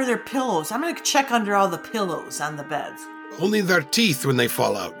stuff under their pillows. I'm going to check under all the pillows on the beds. Only their teeth when they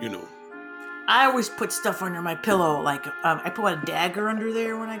fall out, I always put stuff under my pillow. Like, I put a dagger under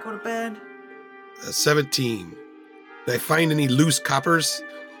there when I go to bed. 17. Did I find any loose coppers?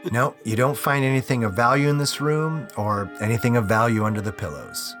 No, you don't find anything of value in this room or anything of value under the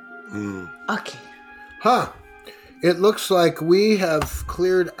pillows. Okay. Huh. It looks like we have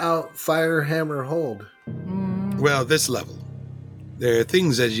cleared out Firehammer Hold. Well, this level. There are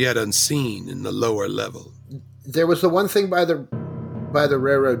things as yet unseen in the lower level. There was the one thing by the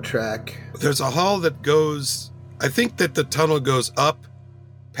railroad track. There's a hall that goes... I think that the tunnel goes up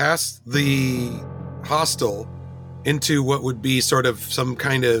past the hostel into what would be sort of some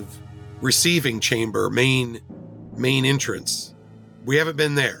kind of receiving chamber, main entrance. We haven't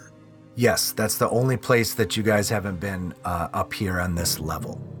been there. Yes, that's the only place that you guys haven't been up here on this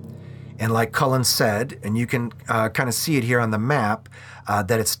level. And like Cullen said, and you can kind of see it here on the map,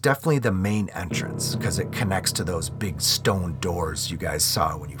 that it's definitely the main entrance because it connects to those big stone doors you guys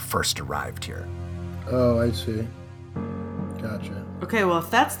saw when you first arrived here. Oh, I see. Gotcha. Okay, well, if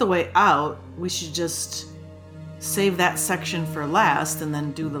that's the way out, we should just save that section for last and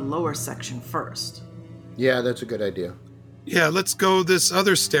then do the lower section first. Yeah, that's a good idea. Yeah, let's go this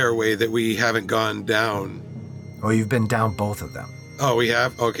other stairway that we haven't gone down. Oh, you've been down both of them. Oh, we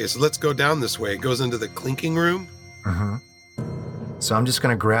have? Okay, so let's go down this way. It goes into the clinking room. Mm-hmm. So I'm just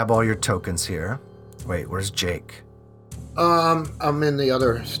going to grab all your tokens here. Wait, where's Jake? I'm in the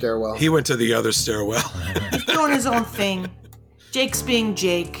other stairwell. He went to the other stairwell. He's doing his own thing. Jake's being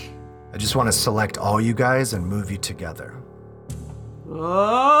Jake. I just want to select all you guys and move you together. Oh!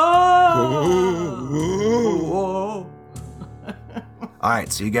 All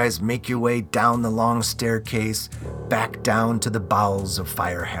right, so you guys make your way down the long staircase, back down to the bowels of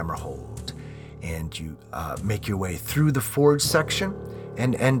Firehammer Hold. And you make your way through the forge section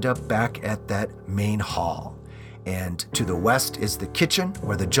and end up back at that main hall. And to the west is the kitchen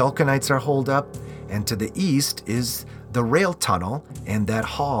where the Julkanites are holed up. And to the east is the rail tunnel and that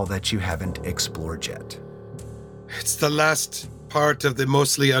hall that you haven't explored yet. It's the last part of the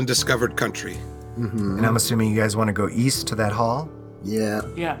mostly undiscovered country. Mm-hmm. And I'm assuming you guys want to go east to that hall? Yeah.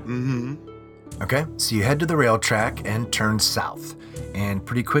 Yeah. Mm-hmm. Okay, so you head to the rail track and turn south. And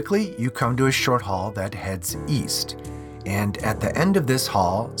pretty quickly, you come to a short hall that heads east. And at the end of this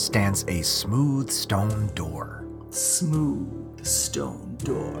hall stands a smooth stone door. Smooth stone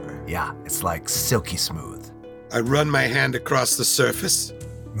door. Yeah, it's like silky smooth. I run my hand across the surface.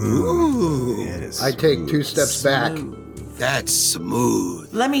 Ooh. It is I take 2 steps back. That's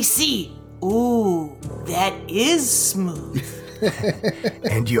smooth. Let me see. Ooh, that is smooth.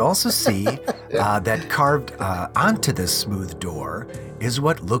 And you also see that carved onto this smooth door is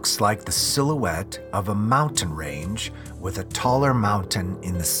what looks like the silhouette of a mountain range with a taller mountain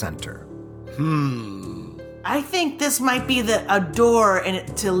in the center. I think this might be a door and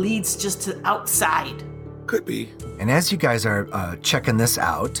it leads just to outside. Could be. And as you guys are checking this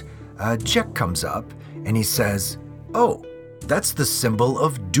out, Jek comes up and he says, "Oh, that's the symbol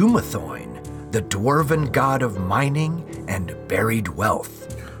of Dumathoin, the dwarven god of mining and buried wealth."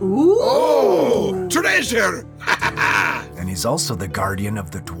 Ooh. Oh, treasure! And he's also the guardian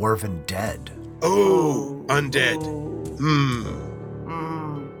of the dwarven dead. Oh, undead.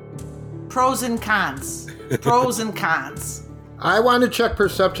 Pros and cons. Pros and cons. I want to check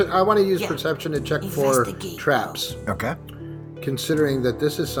perception. I want to use perception to check for Investigate. traps, Okay. considering that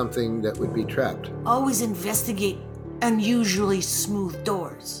this is something that would be trapped. Always investigate unusually smooth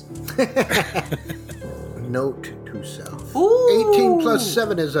doors. Note to self. Ooh. 18 plus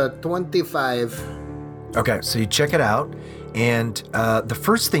 7 is a 25. Okay, so you check it out, and the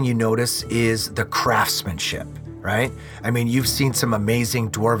first thing you notice is the craftsmanship, right? I mean, you've seen some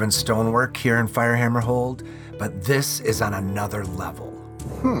amazing dwarven stonework here in Firehammer Hold, but this is on another level.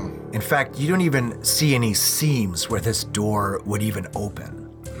 In fact, you don't even see any seams where this door would even open.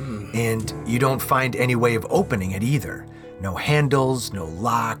 And you don't find any way of opening it either. No handles, no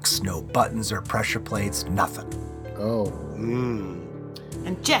locks, no buttons or pressure plates, nothing. Oh.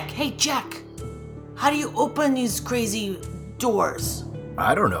 And Jack, hey Jack, how do you open these crazy doors?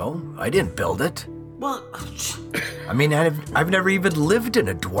 I don't know. I didn't build it. Well, I mean, I've never even lived in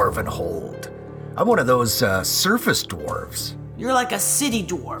a dwarven hold. I'm one of those surface dwarves. you're like a city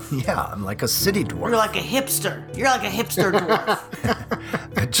dwarf. Yeah, I'm like a city dwarf. You're like a hipster. You're like a hipster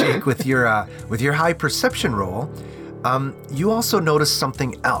dwarf. Jake, with your high perception roll, you also notice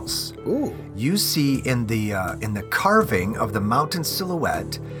something else. Ooh. You see in the carving of the mountain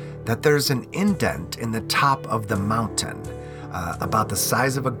silhouette that there's an indent in the top of the mountain, about the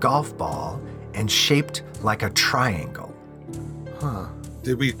size of a golf ball and shaped like a triangle. Huh.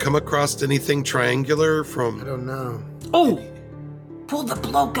 Did we come across anything triangular I from... don't know. Oh! Pull the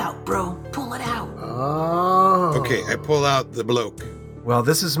bloke out, bro. Pull it out. Oh. Okay, I pull out the bloke. Well,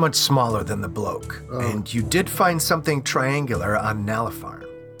 this is much smaller than the bloke, and you did find something triangular on Nalafarn.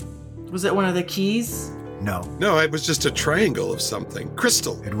 Was it one of the keys? No, No, it was just a triangle of something.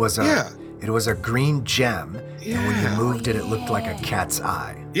 Crystal. it was a Yeah. it was a green gem, and when you Yeah. moved it looked like a cat's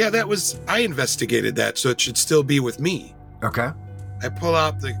eye. Yeah, I investigated that, so it should still be with me. Okay. I pull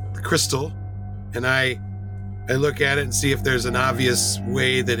out the crystal, and I look at it and see if there's an obvious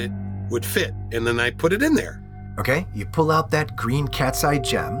way that it would fit, and then I put it in there. Okay, you pull out that green cat's eye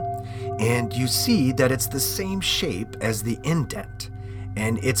gem, and you see that it's the same shape as the indent,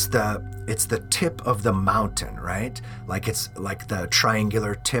 and it's the tip of the mountain, right? Like it's like the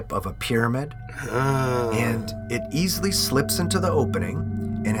triangular tip of a pyramid, and it easily slips into the opening,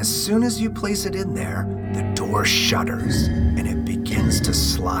 and as soon as you place it in there, the door shutters and it begins to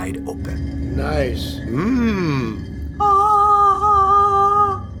slide open. Nice.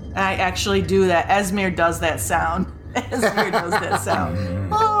 Ah. I actually do that. Esmir does that sound. Esmir does that sound.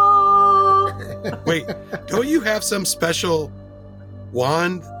 Ah. Wait, don't you have some special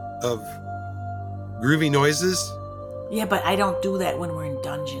wand of groovy noises? Yeah, but I don't do that when we're in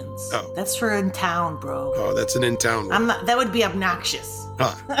dungeons. Oh. That's for in town, bro. Oh, that's an in-town one. I'm not. That would be obnoxious.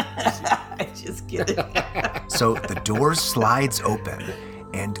 Ah, Just kidding. So the door slides open,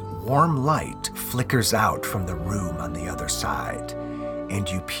 and warm light flickers out from the room on the other side. And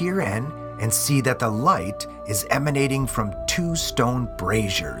you peer in and see that the light is emanating from 2 stone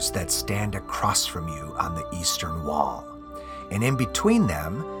braziers that stand across from you on the eastern wall. And in between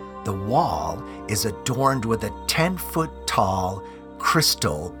them, the wall is adorned with a 10-foot tall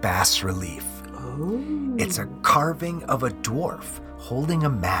crystal bas relief. It's a carving of a dwarf holding a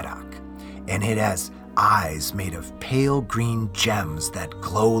mattock, and it has eyes made of pale green gems that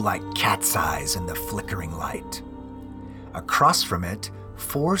glow like cat's eyes in the flickering light. Across from it,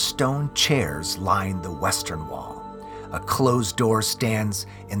 4 stone chairs line the western wall. A closed door stands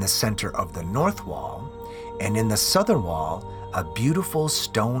in the center of the north wall, and in the southern wall, a beautiful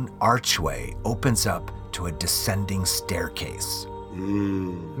stone archway opens up to a descending staircase.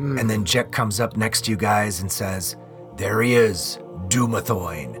 And then Jet comes up next to you guys and says, "There he is,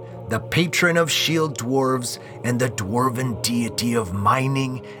 Dumathoin, the patron of shield dwarves and the dwarven deity of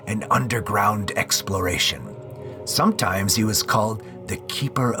mining and underground exploration. Sometimes he was called the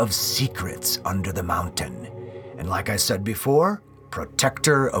Keeper of Secrets under the mountain. And like I said before,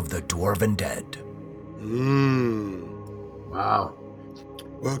 protector of the dwarven dead." Wow.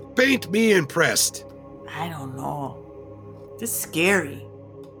 well, paint me impressed. I don't know. This is scary.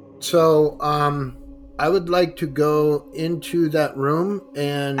 So, I would like to go into that room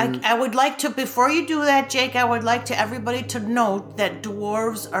and I would like to, before you do that, Jake, I would like to everybody to note that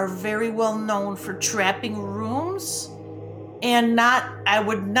dwarves are very well known for trapping rooms, and I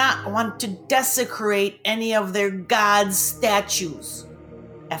would not want to desecrate any of their gods' statues.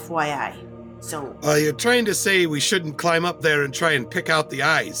 FYI. So, You're trying to say we shouldn't climb up there and try and pick out the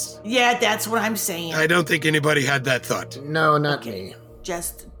eyes. yeah, that's what I'm saying. I don't think anybody had that thought. no, not me.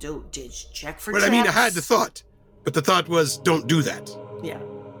 Just check for But traps. I mean, I had the thought. But the thought was, don't do that. Yeah.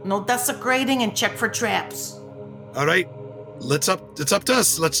 No desecrating and check for traps. All right, it's up to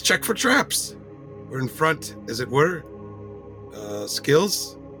us. Let's check for traps. We're in front, as it were.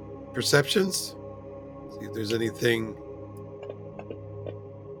 Skills, perceptions. See if there's anything.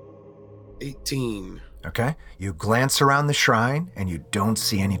 18. Okay, you glance around the shrine and you don't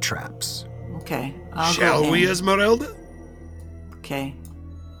see any traps. Okay. I'll Shall go we, in. Esmeralda? Okay.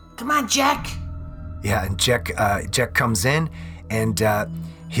 Come on, Jack. Yeah, and Jack comes in, and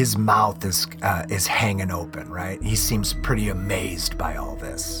his mouth is hanging open. Right, he seems pretty amazed by all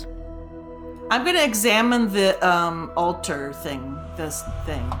this. I'm gonna examine the altar thing, this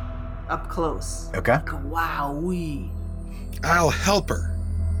thing, up close. Okay. Wowee. I'll help her.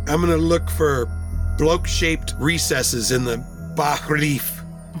 I'm gonna look for bloke-shaped recesses in the bas relief.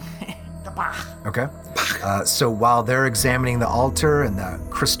 Okay. So while they're examining the altar and the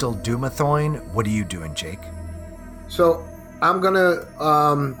crystal Dumathoin, what are you doing, Jake? So I'm gonna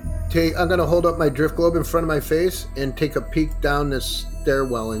hold up my drift globe in front of my face and take a peek down this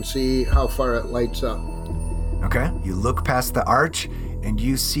stairwell and see how far it lights up. Okay. You look past the arch and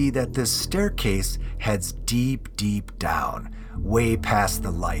you see that this staircase heads deep, deep down, way past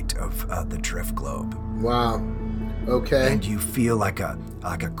the light of the drift globe. Wow. Okay. And you feel like a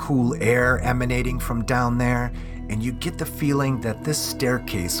cool air emanating from down there, and you get the feeling that this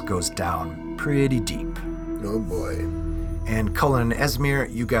staircase goes down pretty deep. Oh boy. And Cullen and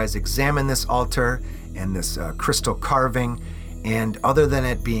Esmir, you guys examine this altar and this crystal carving, and other than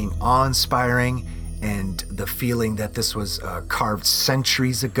it being awe-inspiring and the feeling that this was carved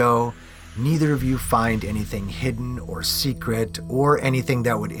centuries ago, neither of you find anything hidden or secret or anything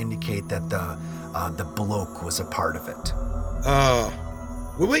that would indicate that the bloke was a part of it.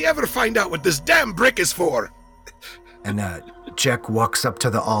 Will we ever find out what this damn brick is for? And Jack walks up to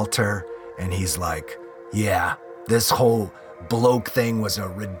the altar and he's like, yeah, this whole bloke thing was a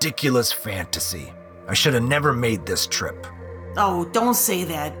ridiculous fantasy. I should have never made this trip. Oh, don't say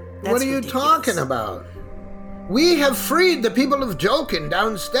that. That's what are you ridiculous. talking about? We have freed the people of Jokin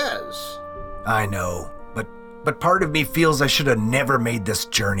downstairs. I know, but part of me feels I should have never made this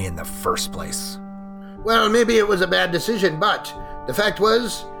journey in the first place. Well, maybe it was a bad decision, but the fact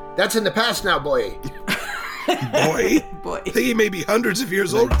was, that's in the past now, boy. Boy? Boy. He may be hundreds of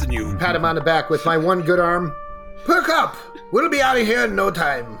years older than you. Pat him on the back with my one good arm. Perk up! We'll be out of here in no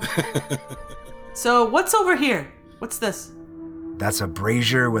time. So, what's over here? What's this? That's a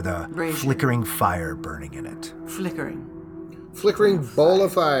brazier with a Brazier. flickering fire burning in it. Flickering. Flickering bowl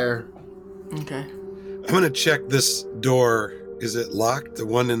of fire. Okay. I'm going to check this door. Is it locked? The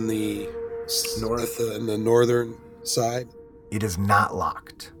one in the North. in the northern side? It is not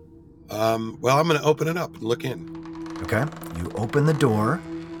locked. Well, I'm going to open it up and look in. Okay? You open the door,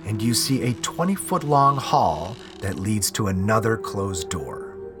 and you see a 20-foot-long hall that leads to another closed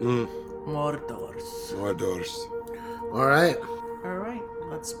door. More doors. More doors. All right. All right,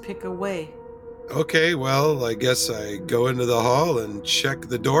 let's pick away. Okay, well, I guess I go into the hall and check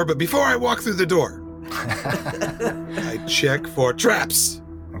the door. But before I walk through the door, I check for traps.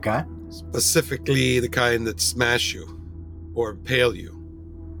 Okay? Specifically the kind that smash you or impale you.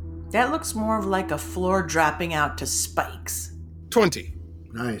 That looks more of like a floor dropping out to spikes. 20.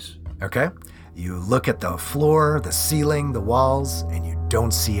 Nice. Okay? You look at the floor, the ceiling, the walls, and you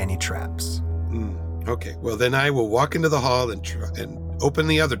don't see any traps. Okay, well then I will walk into the hall and open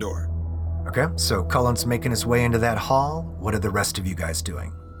the other door. Okay? So Cullen's making his way into that hall. What are the rest of you guys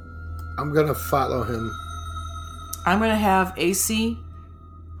doing? I'm going to follow him. I'm going to have AC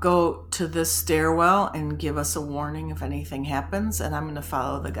go to the stairwell and give us a warning if anything happens, and I'm going to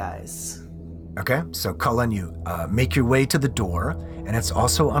follow the guys. Okay? So Cullen, you make your way to the door, and it's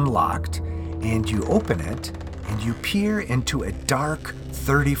also unlocked, and you open it, and you peer into a dark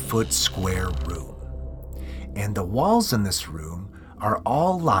 30-foot square room. And the walls in this room are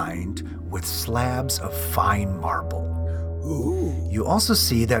all lined with slabs of fine marble. Ooh. You also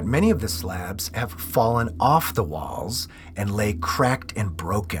see that many of the slabs have fallen off the walls and lay cracked and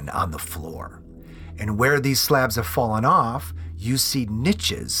broken on the floor. And where these slabs have fallen off, you see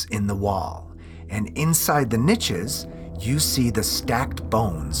niches in the wall. And inside the niches, you see the stacked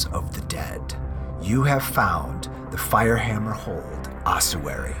bones of the dead. You have found the Firehammer Hold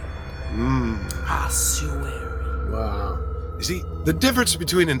ossuary. Ossuary. Wow. You see, the difference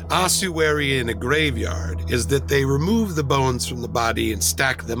between an ossuary and a graveyard is that they remove the bones from the body and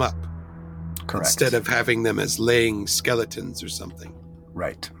stack them up. Correct. Instead of having them as laying skeletons or something.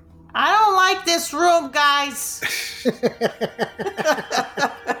 Right. I don't like this room, guys.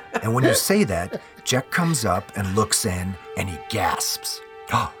 And when you say that, Jack comes up and looks in and he gasps.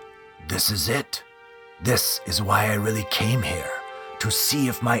 Oh, this is it. This is why I really came here. To see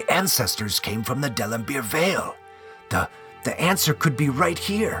if my ancestors came from the Delambir Vale. The answer could be right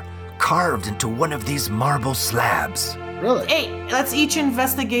here, carved into one of these marble slabs. Really? Hey, let's each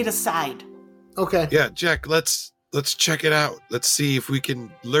investigate a side. Okay. Yeah, Jack, let's check it out. Let's see if we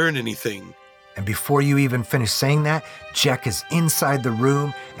can learn anything. And before you even finish saying that, Jack is inside the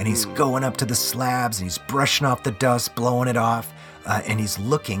room and he's going up to the slabs and he's brushing off the dust, blowing it off, and he's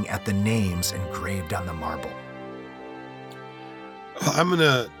looking at the names engraved on the marble. I'm going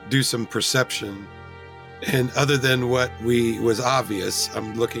to do some perception. And other than what was obvious,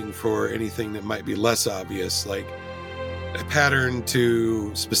 I'm looking for anything that might be less obvious, like a pattern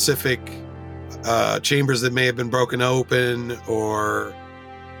to specific chambers that may have been broken open, or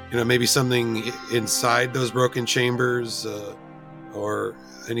maybe something inside those broken chambers or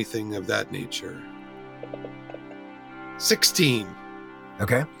anything of that nature. 16.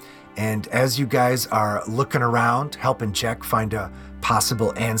 Okay. And as you guys are looking around, helping Jack find a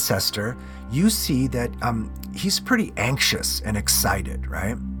possible ancestor, you see that he's pretty anxious and excited,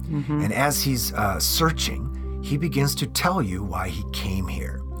 right? Mm-hmm. And as he's searching, he begins to tell you why he came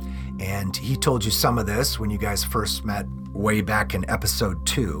here. And he told you some of this when you guys first met way back in episode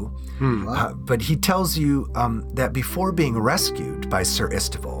 2. But he tells you that before being rescued by Sir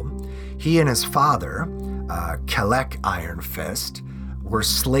Isteval, he and his father, Kelek Iron Fist, were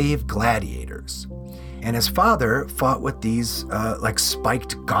slave gladiators. And his father fought with these like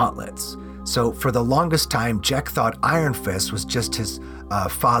spiked gauntlets. So for the longest time, Jack thought Iron Fist was just his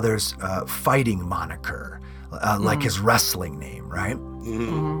father's fighting moniker, like his wrestling name, right?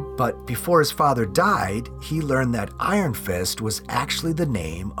 Mm-hmm. But before his father died, he learned that Iron Fist was actually the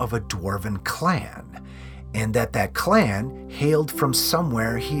name of a dwarven clan, and that clan hailed from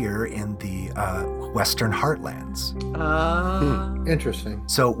somewhere here in the Western Heartlands. Interesting.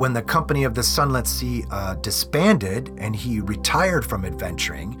 So when the Company of the Sunlit Sea disbanded and he retired from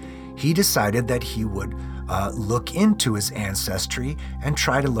adventuring, he decided that he would look into his ancestry and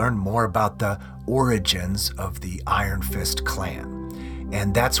try to learn more about the origins of the Iron Fist clan.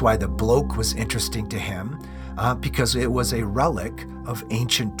 And that's why the bloke was interesting to him, because it was a relic of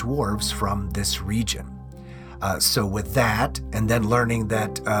ancient dwarves from this region. So with that, and then learning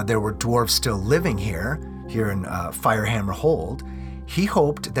that there were dwarves still living here in Firehammer Hold, he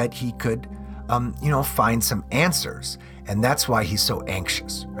hoped that he could, find some answers. And that's why he's so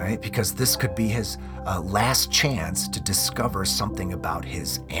anxious, right? Because this could be his last chance to discover something about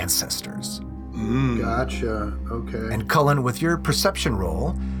his ancestors. Gotcha. Okay. And Cullen, with your perception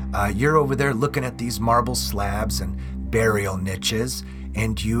roll, you're over there looking at these marble slabs and burial niches,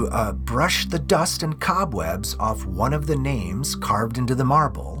 and you brush the dust and cobwebs off one of the names carved into the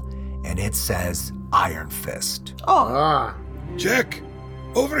marble, and it says Iron Fist. Jack,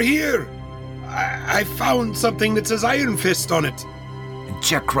 over here! I found something that says Iron Fist on it. And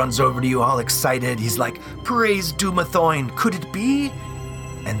Jack runs over to you all excited. He's like, "Praise Dumathoin, could it be?"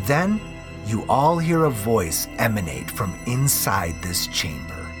 And then you all hear a voice emanate from inside this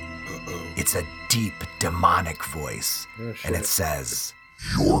chamber. Uh-oh. It's a deep, demonic voice, and it says,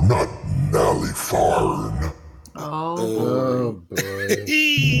 "You're not Malifarn." Oh boy.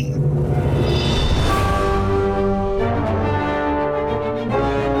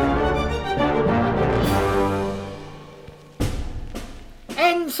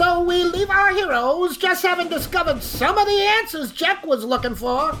 And so we leave our heroes just having discovered some of the answers Jack was looking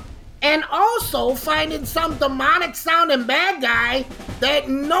for, and also finding some demonic-sounding bad guy that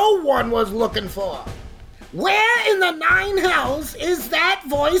no one was looking for. Where in the nine hells is that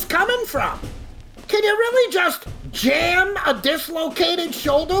voice coming from? Can you really just jam a dislocated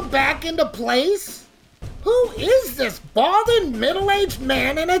shoulder back into place? Who is this balding middle-aged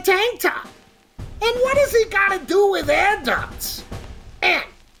man in a tank top? And what has he got to do with air ducts? And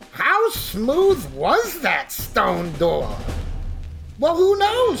how smooth was that stone door? Well, who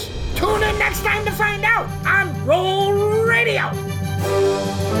knows? Tune in next time to find out on Roll Radio.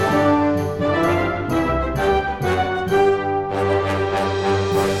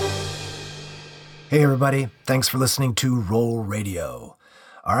 Hey everybody, thanks for listening to Roll Radio.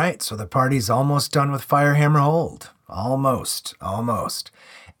 All right, so the party's almost done with Firehammer Hold. Almost.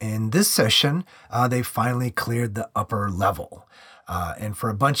 In this session, they finally cleared the upper level. And for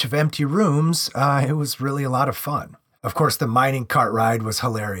a bunch of empty rooms, it was really a lot of fun. Of course, the mining cart ride was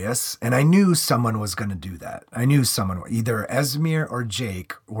hilarious, and I knew someone was going to do that. I knew someone, either Esmir or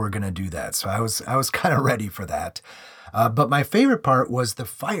Jake, were going to do that, so I was kind of ready for that. But my favorite part was the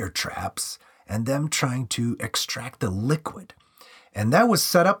fire traps and them trying to extract the liquid. And that was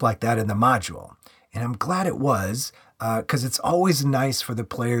set up like that in the module. And I'm glad it was, because it's always nice for the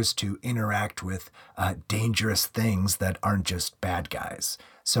players to interact with dangerous things that aren't just bad guys.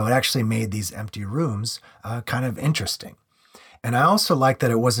 So it actually made these empty rooms kind of interesting. And I also like that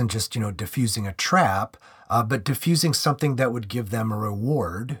it wasn't just, diffusing a trap, but diffusing something that would give them a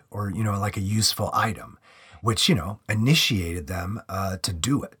reward or, like a useful item, which, initiated them to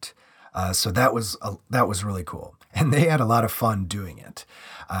do it. So that was really cool. And they had a lot of fun doing it.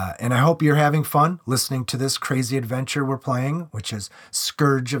 And I hope you're having fun listening to this crazy adventure we're playing, which is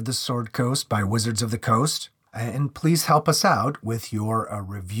Scourge of the Sword Coast by Wizards of the Coast. And please help us out with your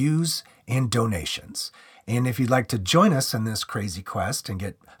reviews and donations. And if you'd like to join us in this crazy quest and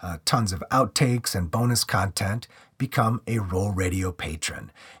get tons of outtakes and bonus content, become a Roll Radio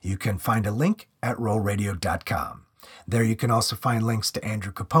patron. You can find a link at rollradio.com. There you can also find links to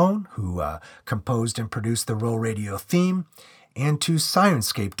Andrew Capone, who composed and produced the Roll Radio theme, and to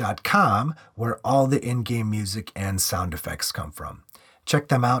Sirenscape.com, where all the in-game music and sound effects come from. Check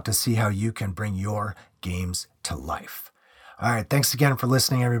them out to see how you can bring your games to life. All right, thanks again for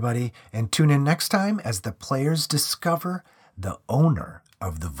listening, everybody, and tune in next time as the players discover the owner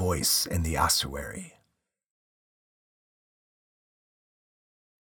of the voice in the ossuary.